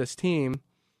contribute to this team,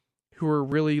 who are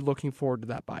really looking forward to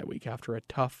that bye week after a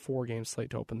tough 4-game slate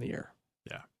to open the year.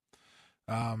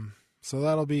 Yeah. So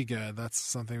that'll be good. That's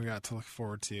something we got to look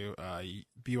forward to.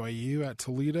 BYU at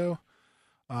Toledo.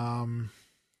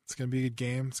 It's going to be a good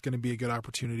game. It's going to be a good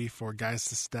opportunity for guys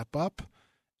to step up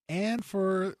and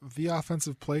for the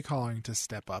offensive play calling to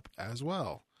step up as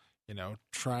well.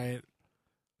 Try it.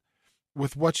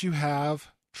 With what you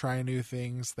have, try new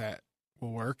things that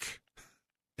will work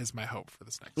is my hope for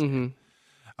this next game.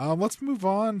 Let's move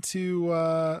on to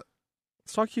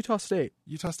let's talk Utah State.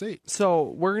 Utah State.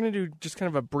 So we're going to do just kind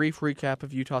of a brief recap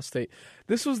of Utah State.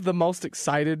 This was the most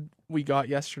excited we got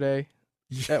yesterday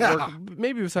at work,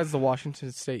 maybe besides the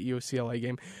Washington State UCLA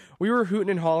game. We were hooting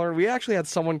and hollering. We actually had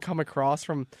someone come across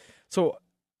from – so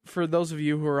for those of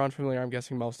you who are unfamiliar, I'm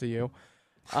guessing most of you,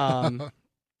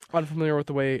 unfamiliar with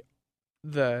the way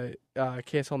the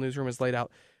KSL newsroom is laid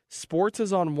out. Sports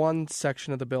is on one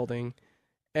section of the building,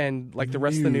 and like the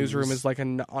rest of the newsroom is like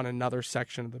on another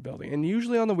section of the building. And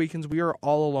usually on the weekends, we are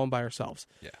all alone by ourselves.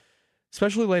 Yeah,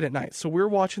 especially late at night. So we're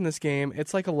watching this game.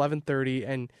 It's like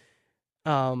 11:30,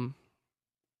 and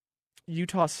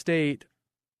Utah State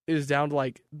is down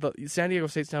to San Diego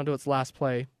State's down to its last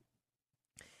play,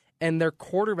 and their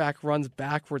quarterback runs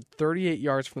backward 38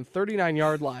 yards from the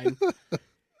 39-yard line.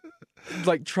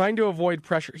 Like trying to avoid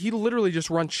pressure. He literally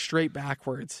just runs straight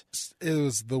backwards. It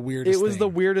was the weirdest thing. The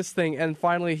weirdest thing. And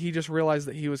finally he just realized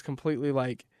that he was completely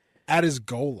at his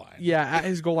goal line. Yeah, at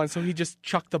his goal line. So he just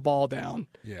chucked the ball down.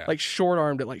 Yeah. Like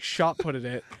short-armed it, shot putted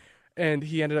it. And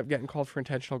he ended up getting called for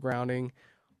intentional grounding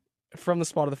from the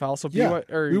spot of the foul. So we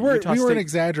weren't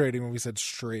exaggerating when we said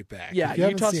straight back. Yeah,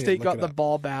 Utah State got the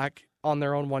ball back on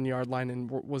their own 1-yard line and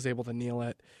was able to kneel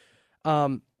it.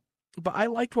 But I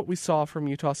liked what we saw from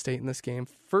Utah State in this game.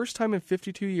 First time in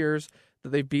 52 years that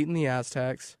they've beaten the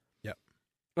Aztecs. Yep.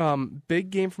 Big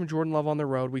game from Jordan Love on the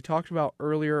road. We talked about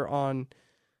earlier on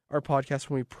our podcast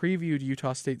when we previewed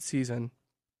Utah State's season.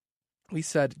 We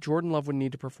said Jordan Love would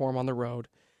need to perform on the road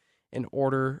in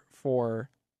order for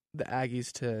the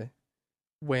Aggies to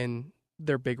win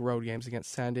their big road games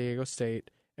against San Diego State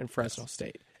and Fresno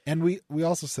State. And we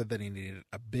also said that he needed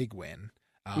a big win.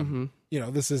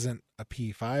 This isn't a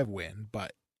P5 win,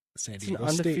 but San It's Diego an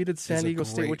undefeated State San Diego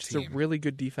State, great which is team. a really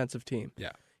good defensive team.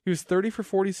 Yeah. He was 30 for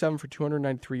 47 for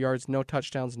 293 yards, no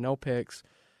touchdowns, no picks.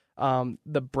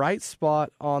 The bright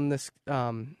spot on this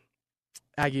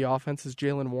Aggie offense is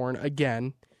Jalen Warren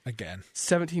again.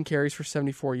 17 carries for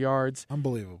 74 yards.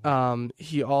 Unbelievable.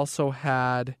 He also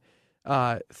had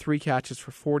 3 catches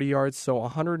for 40 yards, so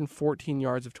 114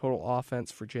 yards of total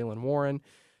offense for Jalen Warren.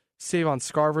 Savon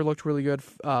Scarver looked really good,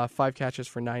 5 catches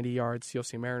for 90 yards,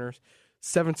 COC Mariners.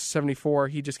 7-74,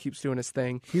 he just keeps doing his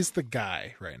thing. He's the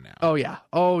guy right now.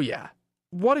 Oh, yeah.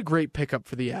 What a great pickup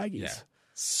for the Aggies. Yeah.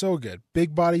 So good.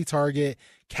 Big body target,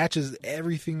 catches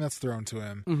everything that's thrown to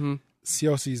him. Mm-hmm.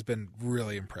 COC's been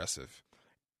really impressive.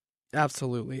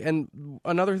 Absolutely. And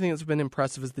another thing that's been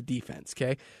impressive is the defense,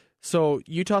 okay? So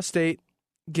Utah State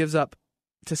gives up,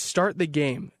 to start the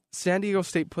game, San Diego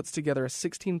State puts together a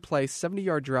 16-play,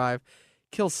 70-yard drive,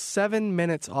 kills 7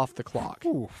 minutes off the clock.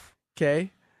 Oof.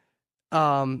 Okay?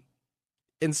 And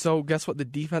so guess what? The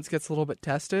defense gets a little bit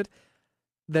tested.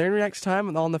 Then next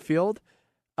time on the field,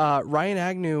 Ryan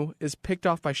Agnew is picked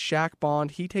off by Shaq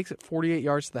Bond. He takes it 48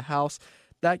 yards to the house.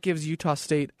 That gives Utah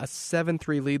State a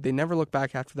 7-3 lead. They never look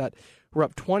back after that. We're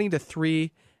up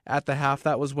 20-3 at the half.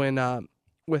 That was when,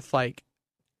 with like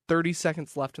 30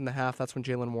 seconds left in the half, that's when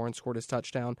Jalen Warren scored his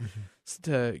touchdown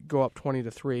to go up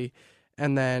 20-3.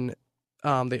 And then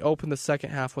they opened the second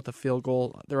half with a field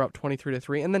goal. They're up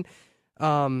 23-3. And then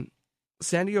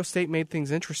San Diego State made things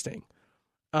interesting.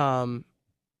 Ryan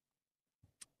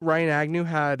Agnew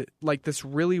had like this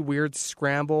really weird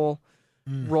scramble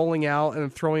rolling out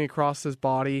and throwing across his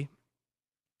body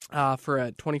for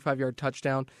a 25-yard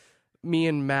touchdown. Me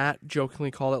and Matt jokingly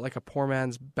called it like a poor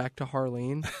man's back to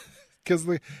Harleen. Because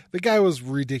the guy was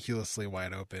ridiculously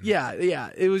wide open. Yeah.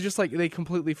 It was just like they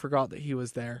completely forgot that he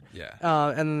was there. Yeah.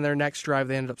 And then their next drive,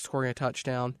 they ended up scoring a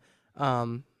touchdown.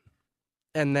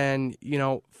 And then,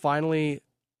 finally,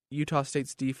 Utah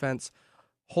State's defense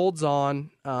holds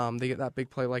on. They get that big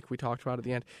play like we talked about at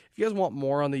the end. If you guys want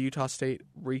more on the Utah State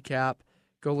recap,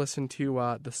 go listen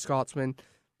to the Scotsman.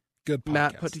 Good podcast.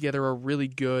 Matt put together a really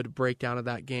good breakdown of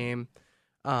that game.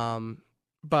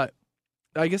 But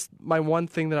I guess my one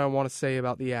thing that I want to say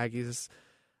about the Aggies is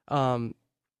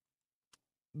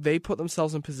they put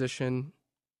themselves in position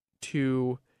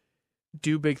to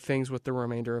do big things with the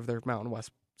remainder of their Mountain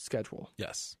West schedule.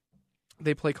 Yes.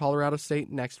 They play Colorado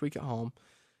State next week at home.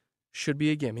 Should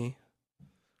be a gimme.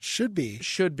 Should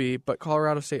be, but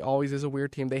Colorado State always is a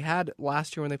weird team. They had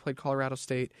last year when they played Colorado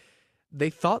State, they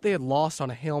thought they had lost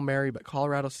on a Hail Mary, but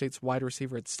Colorado State's wide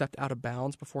receiver had stepped out of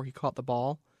bounds before he caught the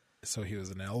ball. So he was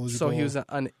ineligible. So he was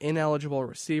an ineligible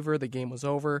receiver. The game was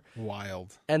over.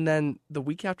 Wild. And then the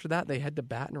week after that, they head to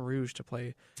Baton Rouge to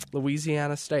play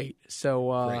Louisiana State.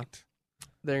 So Great.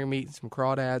 they're meeting some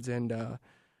crawdads and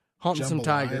hunting some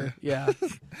tiger. Yeah.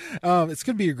 It's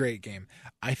going to be a great game.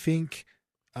 I think,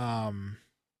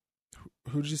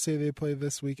 who did you say they play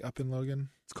this week up in Logan?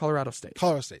 It's Colorado State.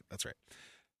 Colorado State, that's right.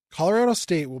 Colorado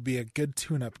State will be a good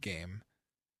tune-up game.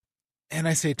 And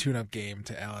I say tune-up game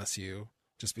to LSU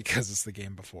just because it's the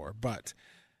game before. But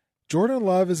Jordan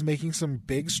Love is making some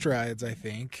big strides, I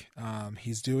think.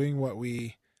 He's doing what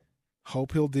we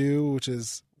hope he'll do, which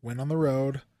is win on the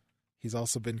road. He's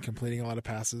also been completing a lot of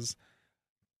passes.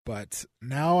 But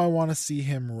now I want to see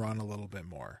him run a little bit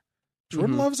more.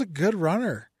 Jordan Love's a good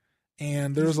runner.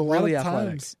 And there's a lot really of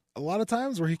athletic.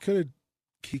 times where he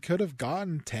could have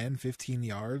gotten 10, 15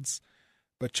 yards,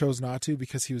 but chose not to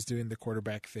because he was doing the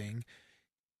quarterback thing.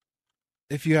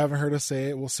 If you haven't heard us say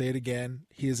it, we'll say it again.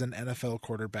 He is an NFL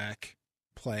quarterback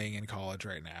playing in college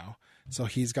right now. So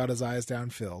he's got his eyes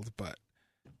downfield, but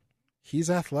he's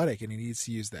athletic and he needs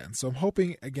to use that. And so I'm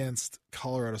hoping against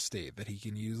Colorado State that he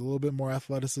can use a little bit more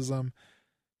athleticism.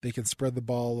 They can spread the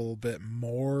ball a little bit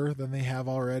more than they have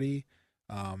already,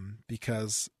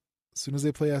 because as soon as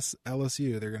they play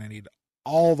LSU, they're going to need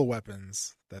all the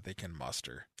weapons that they can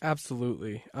muster.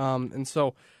 Absolutely. And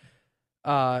so,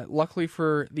 luckily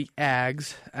for the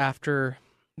Ags, after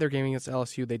their game against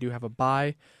LSU, they do have a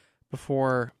bye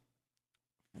before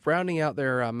rounding out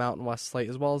their Mountain West slate,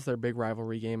 as well as their big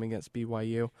rivalry game against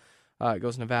BYU. It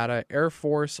goes Nevada, Air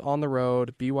Force on the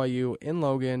road, BYU in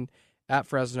Logan, at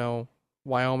Fresno,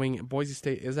 Wyoming. Boise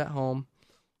State is at home.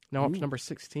 Now up to number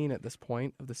 16 at this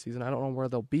point of the season. I don't know where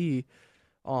they'll be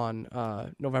on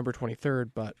November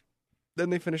 23rd, but then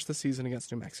they finish the season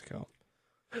against New Mexico.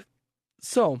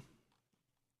 So,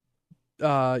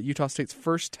 Utah State's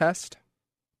first test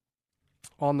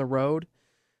on the road,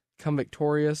 come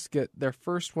victorious, get their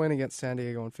first win against San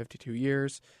Diego in 52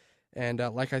 years, and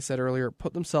like I said earlier,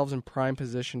 put themselves in prime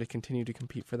position to continue to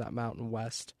compete for that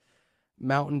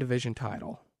Mountain Division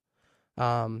title.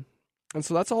 And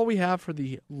so that's all we have for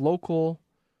the local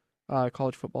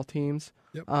college football teams.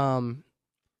 Yep.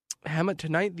 Hammett,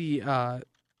 tonight the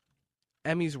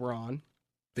Emmys were on.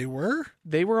 They were?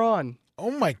 They were on.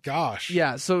 Oh my gosh.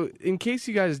 Yeah, so in case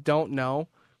you guys don't know,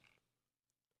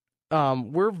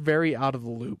 we're very out of the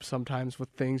loop sometimes with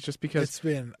things just because... It's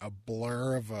been a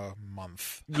blur of a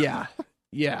month. Yeah,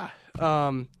 yeah.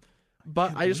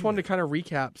 But I just wanted to kind of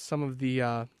recap some of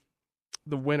the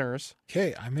winners.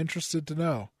 Okay, I'm interested to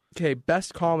know. Okay,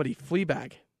 best comedy,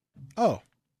 Fleabag. Oh,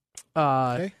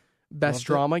 okay. Best Loved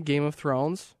drama, Game of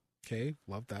Thrones. Okay,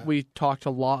 love that. We talked a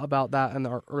lot about that in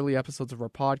our early episodes of our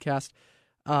podcast.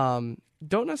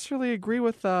 Don't necessarily agree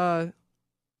with them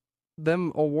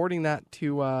awarding that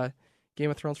to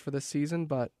Game of Thrones for this season,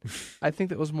 but I think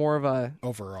that was more of a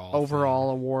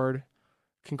overall award.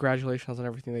 Congratulations on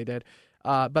everything they did.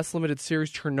 Best limited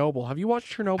series, Chernobyl. Have you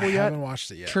watched Chernobyl yet? I haven't watched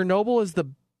it yet. Chernobyl is the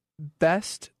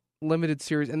best limited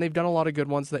series, and they've done a lot of good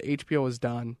ones that HBO has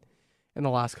done in the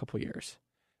last couple of years.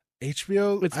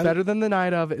 HBO? It's better than The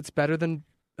Night Of, it's better than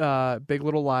Big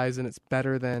Little Lies, and it's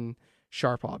better than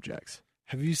Sharp Objects.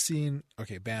 Have you seen...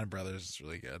 Okay, Band of Brothers is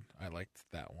really good. I liked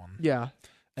that one. Yeah.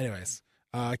 Anyways,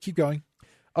 keep going.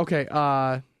 Okay,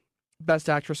 best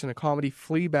actress in a comedy,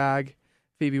 Fleabag,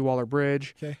 Phoebe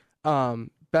Waller-Bridge. Okay.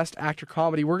 Best actor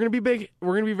comedy, we're gonna be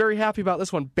very happy about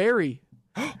this one. Barry.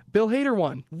 Bill Hader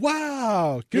won.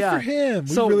 Wow, good Yeah. for him.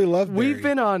 We So really love Barry. We've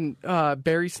been on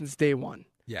Barry since day one.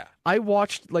 Yeah. I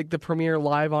watched like the premiere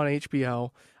live on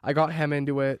HBO. I got him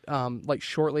into it like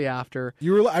shortly after.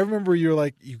 I remember you were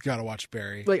like, you gotta watch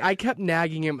Barry. Like I kept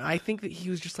nagging him. I think that he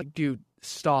was just like, dude,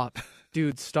 stop.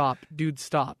 Dude, stop. Dude,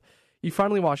 stop. You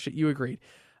finally watched it. You agreed.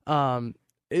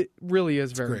 It really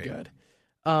is very great.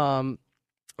 good.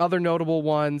 Other notable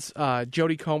ones,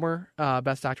 Jodie Comer,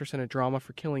 Best Actress in a Drama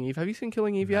for Killing Eve. Have you seen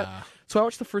Killing Eve yet? Nah. So I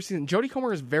watched the first season. Jodie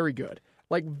Comer is very good.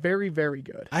 Like, very, very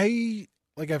good.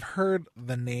 I've heard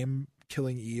the name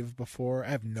Killing Eve before. I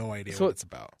have no idea what it's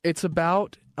about. It's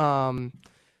about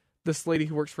this lady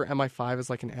who works for MI5 as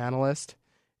like an analyst.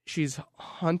 She's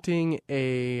hunting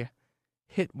a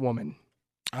hit woman,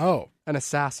 Oh. an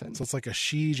assassin. So it's like a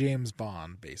James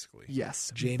Bond, basically.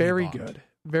 Yes, Jamie very Bond. good.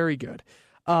 Very good.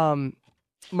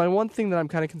 My one thing that I'm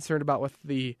kind of concerned about with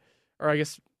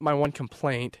my one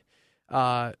complaint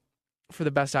for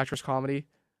the Best Actress Comedy,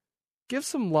 give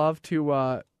some love to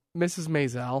Mrs.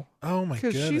 Maisel. Oh my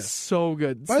Because goodness. she's so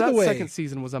good. By the That way, second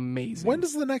season was amazing. When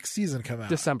does the next season come out?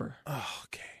 December. Oh,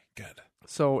 okay. Good.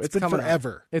 So It's it's been coming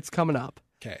forever. up. It's coming up.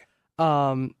 Okay.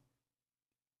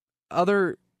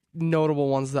 Other notable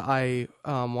ones that I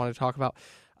want to talk about.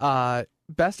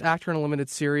 Best Actor in a Limited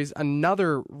Series.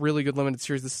 Another really good limited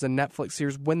series. This is a Netflix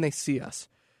series, When They See Us.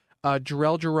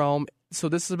 Jarrell Jerome. So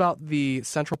this is about the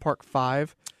Central Park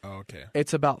Five. Oh, okay.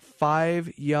 It's about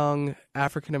 5 young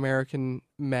African-American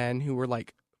men who were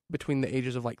like between the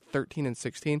ages of like 13 and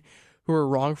 16 who were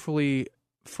wrongfully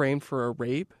framed for a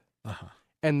rape. Uh-huh.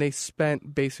 And they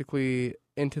spent basically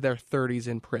into their 30s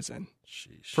in prison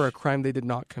Sheesh. for a crime they did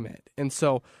not commit. And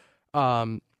so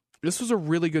this was a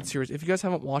really good series. If you guys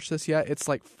haven't watched this yet, it's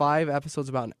like 5 episodes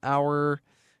about an hour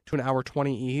to an hour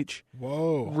 20 each.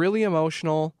 Whoa. Really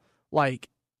emotional. Like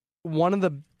one of the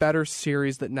better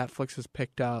series that Netflix has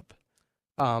picked up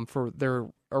for their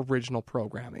original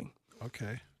programming.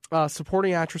 Okay.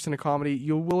 Supporting actress in a comedy,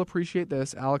 you will appreciate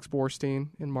this. Alex Borstein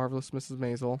in Marvelous Mrs.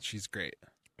 Maisel. She's great.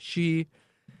 She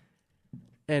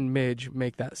and Midge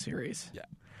make that series. Yeah.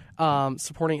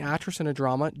 Supporting actress in a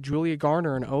drama, Julia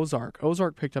Garner in Ozark.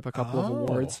 Ozark picked up a couple of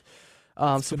awards. It's been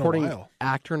a Supporting while.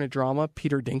 actor in a drama,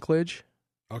 Peter Dinklage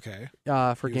Okay.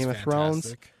 for He was Game of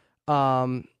Thrones.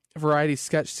 fantastic. Variety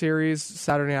sketch series,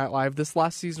 Saturday Night Live. This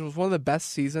last season was one of the best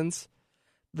seasons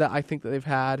that I think that they've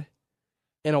had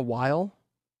in a while.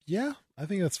 Yeah, I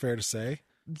think that's fair to say.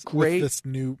 Great, With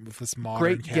this modern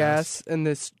great cast. guests, and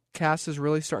this cast is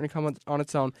really starting to come on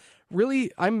its own.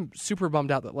 Really, I'm super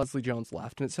bummed out that Leslie Jones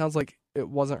left, and it sounds like it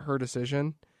wasn't her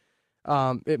decision.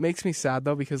 It makes me sad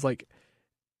though, because like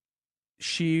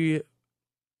she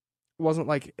wasn't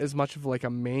like as much of like a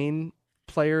main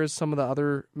player as some of the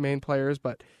other main players,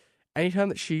 but anytime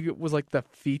that she was like the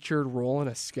featured role in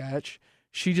a sketch,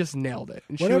 she just nailed it,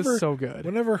 and she was so good.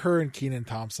 Whenever her and Kenan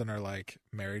Thompson are like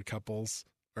married couples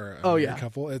or a Oh, married yeah.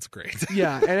 couple, it's great.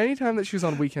 Yeah, and anytime that she was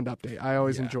on Weekend Update, I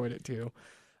always Yeah. enjoyed it too.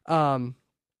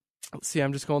 Let's see,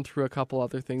 I'm just going through a couple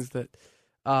other things that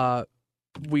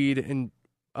we'd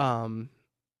enjoy.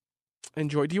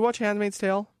 Do you watch Handmaid's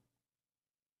Tale?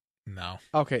 No.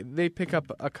 Okay, they pick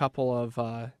up a couple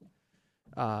of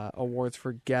awards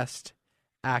for guest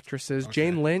actresses. Okay.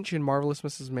 Jane Lynch in Marvelous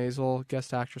Mrs. Maisel,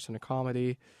 guest actress in a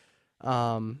comedy.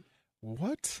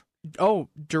 What?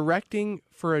 directing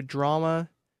for a drama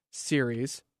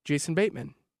series, Jason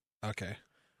Bateman. Okay.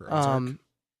 For Ozark.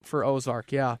 For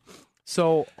Ozark, yeah.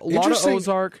 So a lot of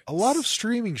Ozark. A lot of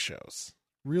streaming shows.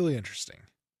 Really interesting.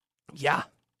 Yeah.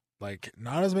 Like,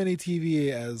 not as many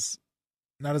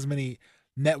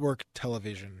network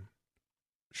television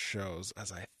shows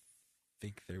as I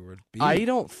think there would be. I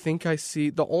don't think I see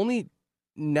the only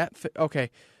The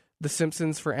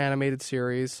Simpsons for animated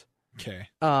series. Okay.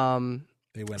 They win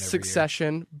every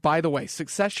Succession. year. By the way,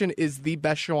 Succession is the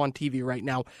best show on TV right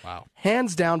now. Wow.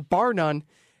 Hands down, bar none.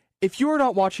 If you are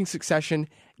not watching Succession,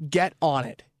 get on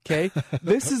it. Okay?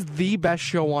 This is the best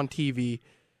show on TV.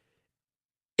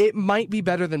 It might be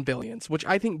better than Billions, which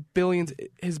I think Billions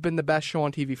has been the best show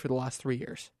on TV for the last 3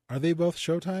 years. Are they both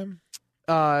Showtime?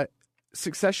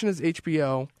 Succession is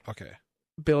HBO. Okay.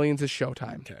 Billions is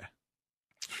Showtime. Okay.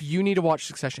 You need to watch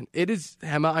Succession. It is,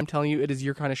 Emma, I'm telling you, it is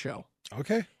your kind of show.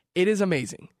 Okay. It is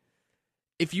amazing.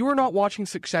 If you are not watching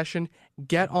Succession,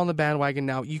 get on the bandwagon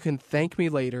now. You can thank me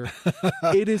later.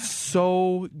 It is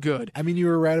so good. I mean, you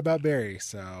were right about Barry,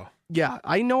 so. Yeah,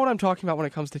 I know what I'm talking about when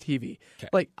it comes to TV. Okay.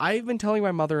 Like, I've been telling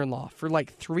my mother-in-law for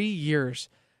like 3 years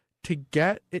to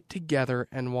get it together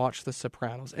and watch The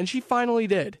Sopranos, and she finally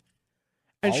did.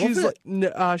 And All she's of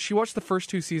it? like, she watched the first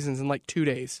 2 seasons in like 2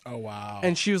 days. Oh, wow.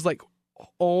 And she was like,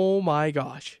 oh my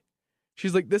gosh.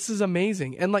 She's like, this is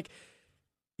amazing. And like,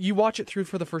 you watch it through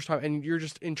for the first time and you're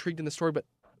just intrigued in the story, but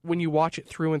when you watch it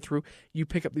through and through, you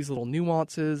pick up these little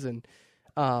nuances and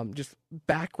just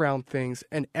background things.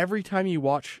 And every time you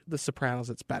watch The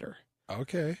Sopranos, it's better.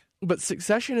 Okay. But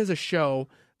Succession is a show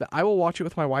that I will watch it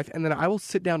with my wife, and then I will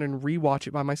sit down and rewatch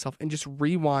it by myself and just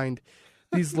rewind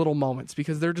these little moments,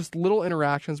 because they're just little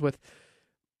interactions with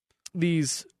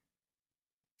these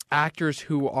actors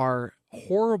who are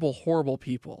horrible, horrible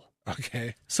people.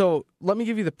 Okay. So let me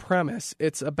give you the premise.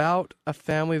 It's about a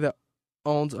family that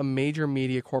owns a major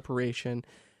media corporation.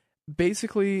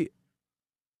 Basically,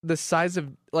 the size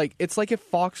of, like, it's like if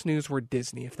Fox News were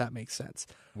Disney, if that makes sense.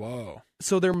 Whoa.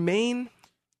 So they're like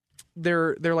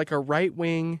a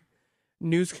right-wing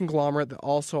news conglomerate that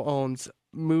also owns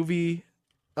movie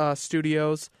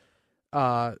studios,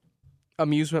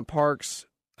 amusement parks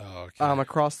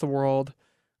across the world,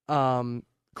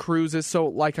 cruises. So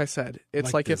like I said,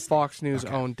 it's like if Disney. Fox News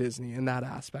owned Disney in that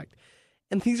aspect.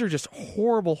 And these are just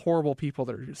horrible, horrible people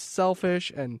that are just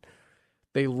selfish, and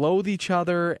they loathe each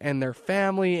other and their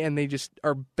family, and they just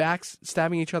are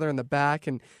stabbing each other in the back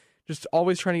and just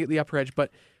always trying to get the upper edge.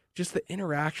 But just the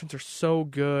interactions are so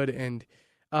good. And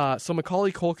so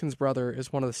Macaulay Culkin's brother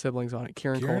is one of the siblings on it,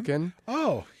 Kieran Culkin.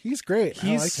 Oh, he's great.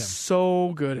 He's I like him.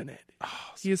 so good in it. Oh,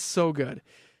 he is so good.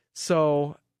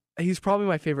 So he's probably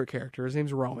my favorite character. His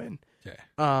name's Roman. Okay.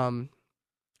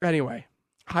 Anyway,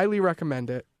 highly recommend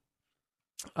it.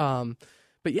 But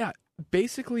yeah,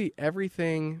 basically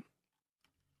everything.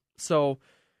 So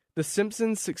The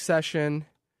Simpsons, Succession,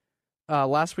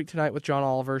 Last Week Tonight with John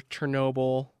Oliver,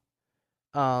 Chernobyl,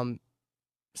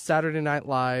 Saturday Night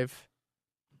Live,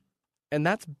 and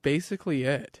that's basically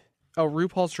it. Oh,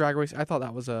 RuPaul's Drag Race. I thought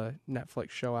that was a Netflix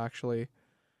show, actually.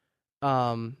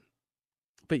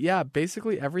 But yeah,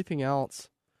 basically everything else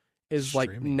is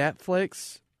Streaming. like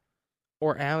Netflix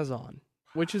or Amazon,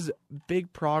 which is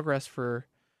big progress for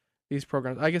these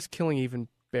programs. I guess Killing Eve and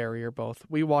Barry are both.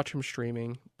 We watch them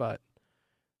streaming, but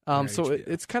Or so HBO.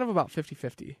 it's kind of about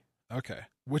 50-50. Okay.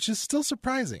 Which is still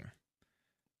surprising.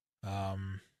 Yeah,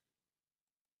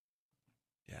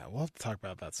 we'll have to talk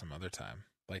about that some other time.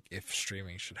 Like, if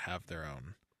streaming should have their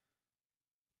own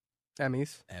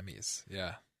Emmys.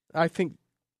 Yeah. I think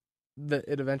that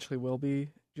it eventually will be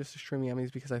just a streaming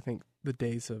Emmys, because I think the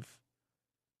days of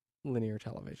linear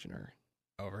television are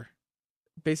Over.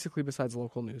 basically, besides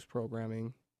local news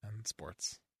programming And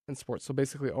sports. and sports, so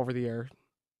basically over the air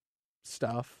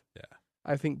stuff. Yeah.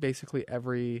 I think basically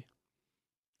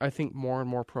more and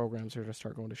more programs are going to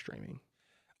start going to streaming.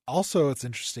 Also, it's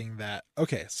interesting that,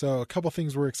 okay, so a couple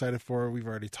things we're excited for. We've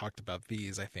already talked about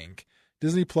these, I think.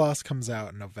 Disney Plus comes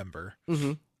out in November.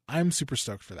 Mm-hmm. I'm super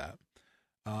stoked for that.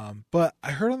 But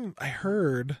I heard,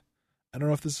 I don't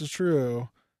know if this is true.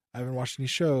 I haven't watched any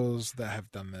shows that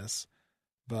have done this,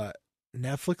 but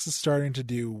Netflix is starting to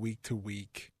do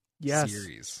week-to-week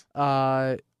series.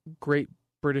 Great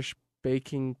British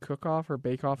Baking Cook-Off or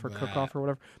Bake-Off or That. Cook-Off or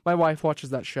whatever. My wife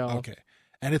watches that show. Okay.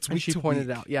 And it's And week she to pointed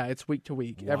week. it out. Yeah, it's week to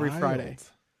week, every Wild. Friday.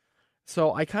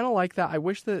 So I kind of like that. I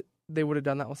wish that they would have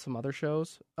done that with some other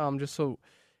shows, just so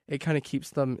it kind of keeps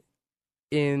them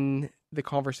in the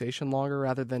conversation longer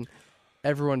rather than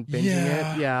everyone binging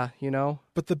Yeah. it. Yeah, you know?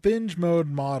 But the binge mode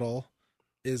model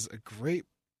is a great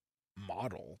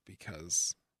model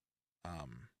because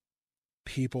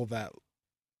people that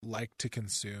like to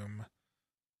consume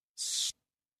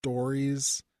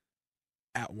stories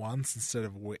at once instead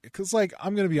of because like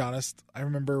I'm gonna be honest, I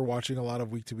remember watching a lot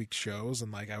of week to week shows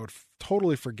and like I would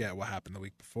totally forget what happened the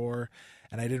week before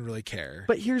and I didn't really care.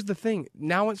 But here's the thing,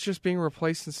 now it's just being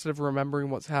replaced. Instead of remembering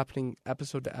what's happening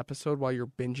episode to episode while you're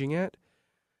binging it,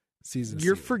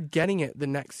 you're forgetting it the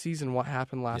next season what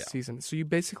happened last season. So you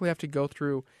basically have to go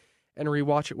through and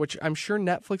rewatch it, which I'm sure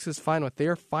Netflix is fine with. They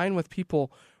are fine with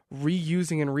people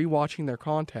reusing and rewatching their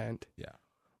content. Yeah.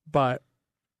 But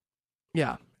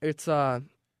yeah, it's I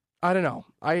don't know.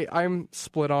 I'm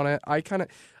split on it.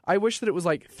 I wish that it was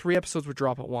like 3 episodes would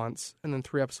drop at once, and then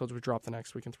 3 episodes would drop the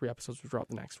next week, and 3 episodes would drop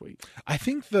the next week. I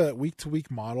think the week to week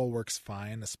model works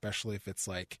fine, especially if it's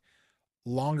like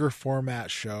longer format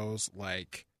shows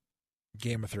like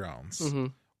Game of Thrones,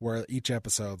 where each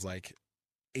episode's like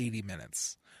 80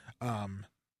 minutes.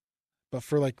 But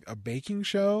for like a baking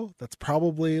show that's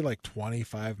probably like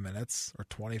 25 minutes or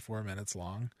 24 minutes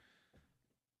long,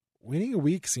 waiting a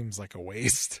week seems like a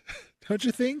waste. Don't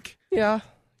you think? Yeah.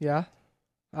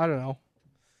 I don't know.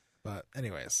 But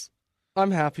anyways,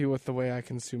 I'm happy with the way I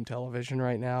consume television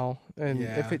right now. And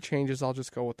if it changes, I'll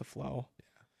just go with the flow. Yeah.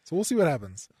 So we'll see what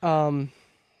happens.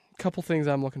 Couple things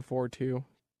I'm looking forward to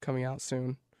coming out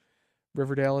soon.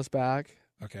 Riverdale is back.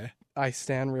 Okay. I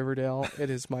stan Riverdale. It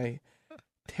is my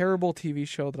terrible TV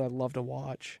show that I love to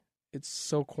watch. It's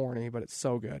so corny, but it's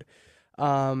so good.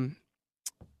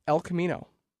 El Camino,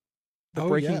 the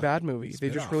Breaking Bad movie. They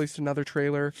just released another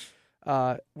trailer.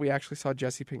 We actually saw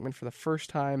Jesse Pinkman for the first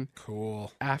time.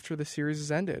 Cool. After the series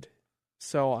has ended.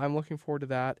 So I'm looking forward to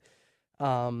that.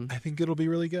 I think it'll be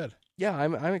really good. Yeah,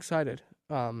 I'm excited.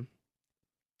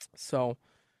 So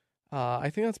I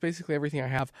think that's basically everything I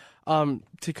have.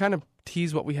 To kind of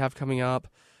tease what we have coming up,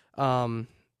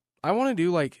 I want to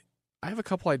do I have a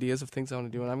couple ideas of things I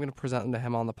want to do, and I'm going to present them to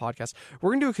him on the podcast. We're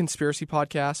going to do a conspiracy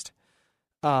podcast,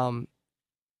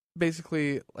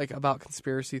 basically about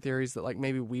conspiracy theories that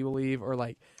maybe we believe, or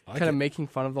kind of making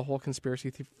fun of the whole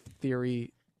conspiracy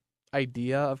theory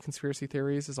idea of conspiracy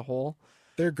theories as a whole.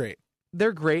 They're great.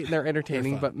 They're great and they're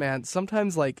entertaining, They're but man,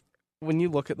 sometimes when you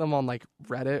look at them on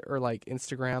Reddit or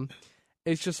Instagram,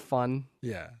 it's just fun.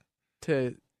 Yeah.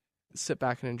 To sit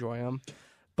back and enjoy them.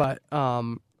 But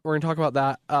we're going to talk about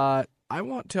that. I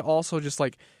want to also just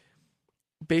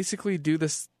basically do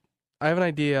this. I have an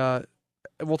idea.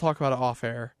 We'll talk about it off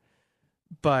air,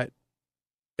 but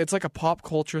it's like a pop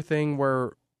culture thing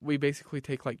where we basically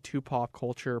take 2 pop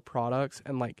culture products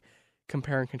and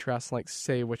compare and contrast and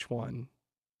say which one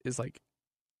is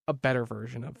a better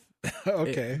version of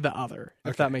the other,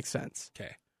 if that makes sense.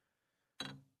 Okay.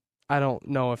 I don't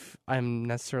know if I'm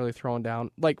necessarily throwing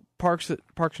down Parks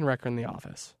and Rec and The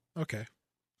Office. Okay.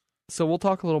 So we'll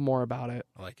talk a little more about it.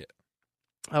 I like it.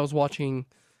 I was watching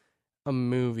a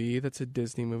movie that's a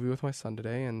Disney movie with my son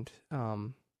today, and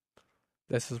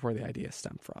this is where the idea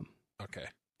stemmed from. Okay.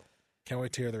 Can't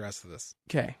wait to hear the rest of this.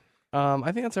 Okay.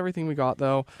 I think that's everything we got,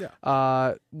 though.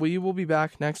 Yeah. We will be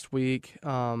back next week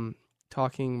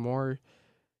talking more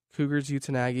Cougars, Utes,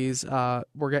 and Aggies.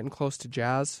 We're getting close to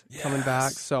Jazz coming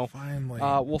back, so finally.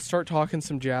 We'll start talking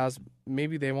some Jazz.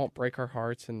 Maybe they won't break our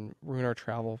hearts and ruin our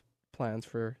travel plans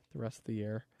for the rest of the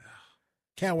year.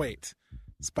 Can't wait.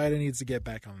 Spider needs to get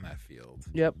back on that field.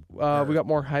 Yep. We got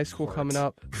more high school coming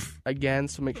up again,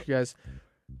 so make sure you guys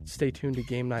stay tuned to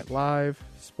Game Night Live,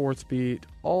 Sports Beat,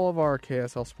 all of our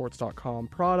KSLSports.com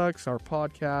products, our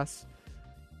podcasts,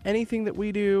 anything that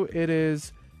we do, it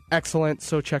is excellent,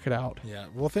 so check it out. Yeah.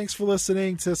 Well, thanks for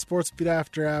listening to Sports Beat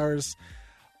After Hours.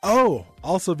 Oh,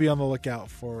 also be on the lookout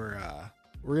for,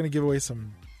 we're going to give away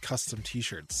some custom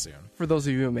t-shirts soon. For those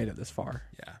of you who made it this far.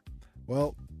 Yeah.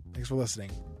 Well, thanks for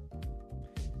listening.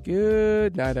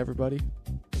 Good night, everybody.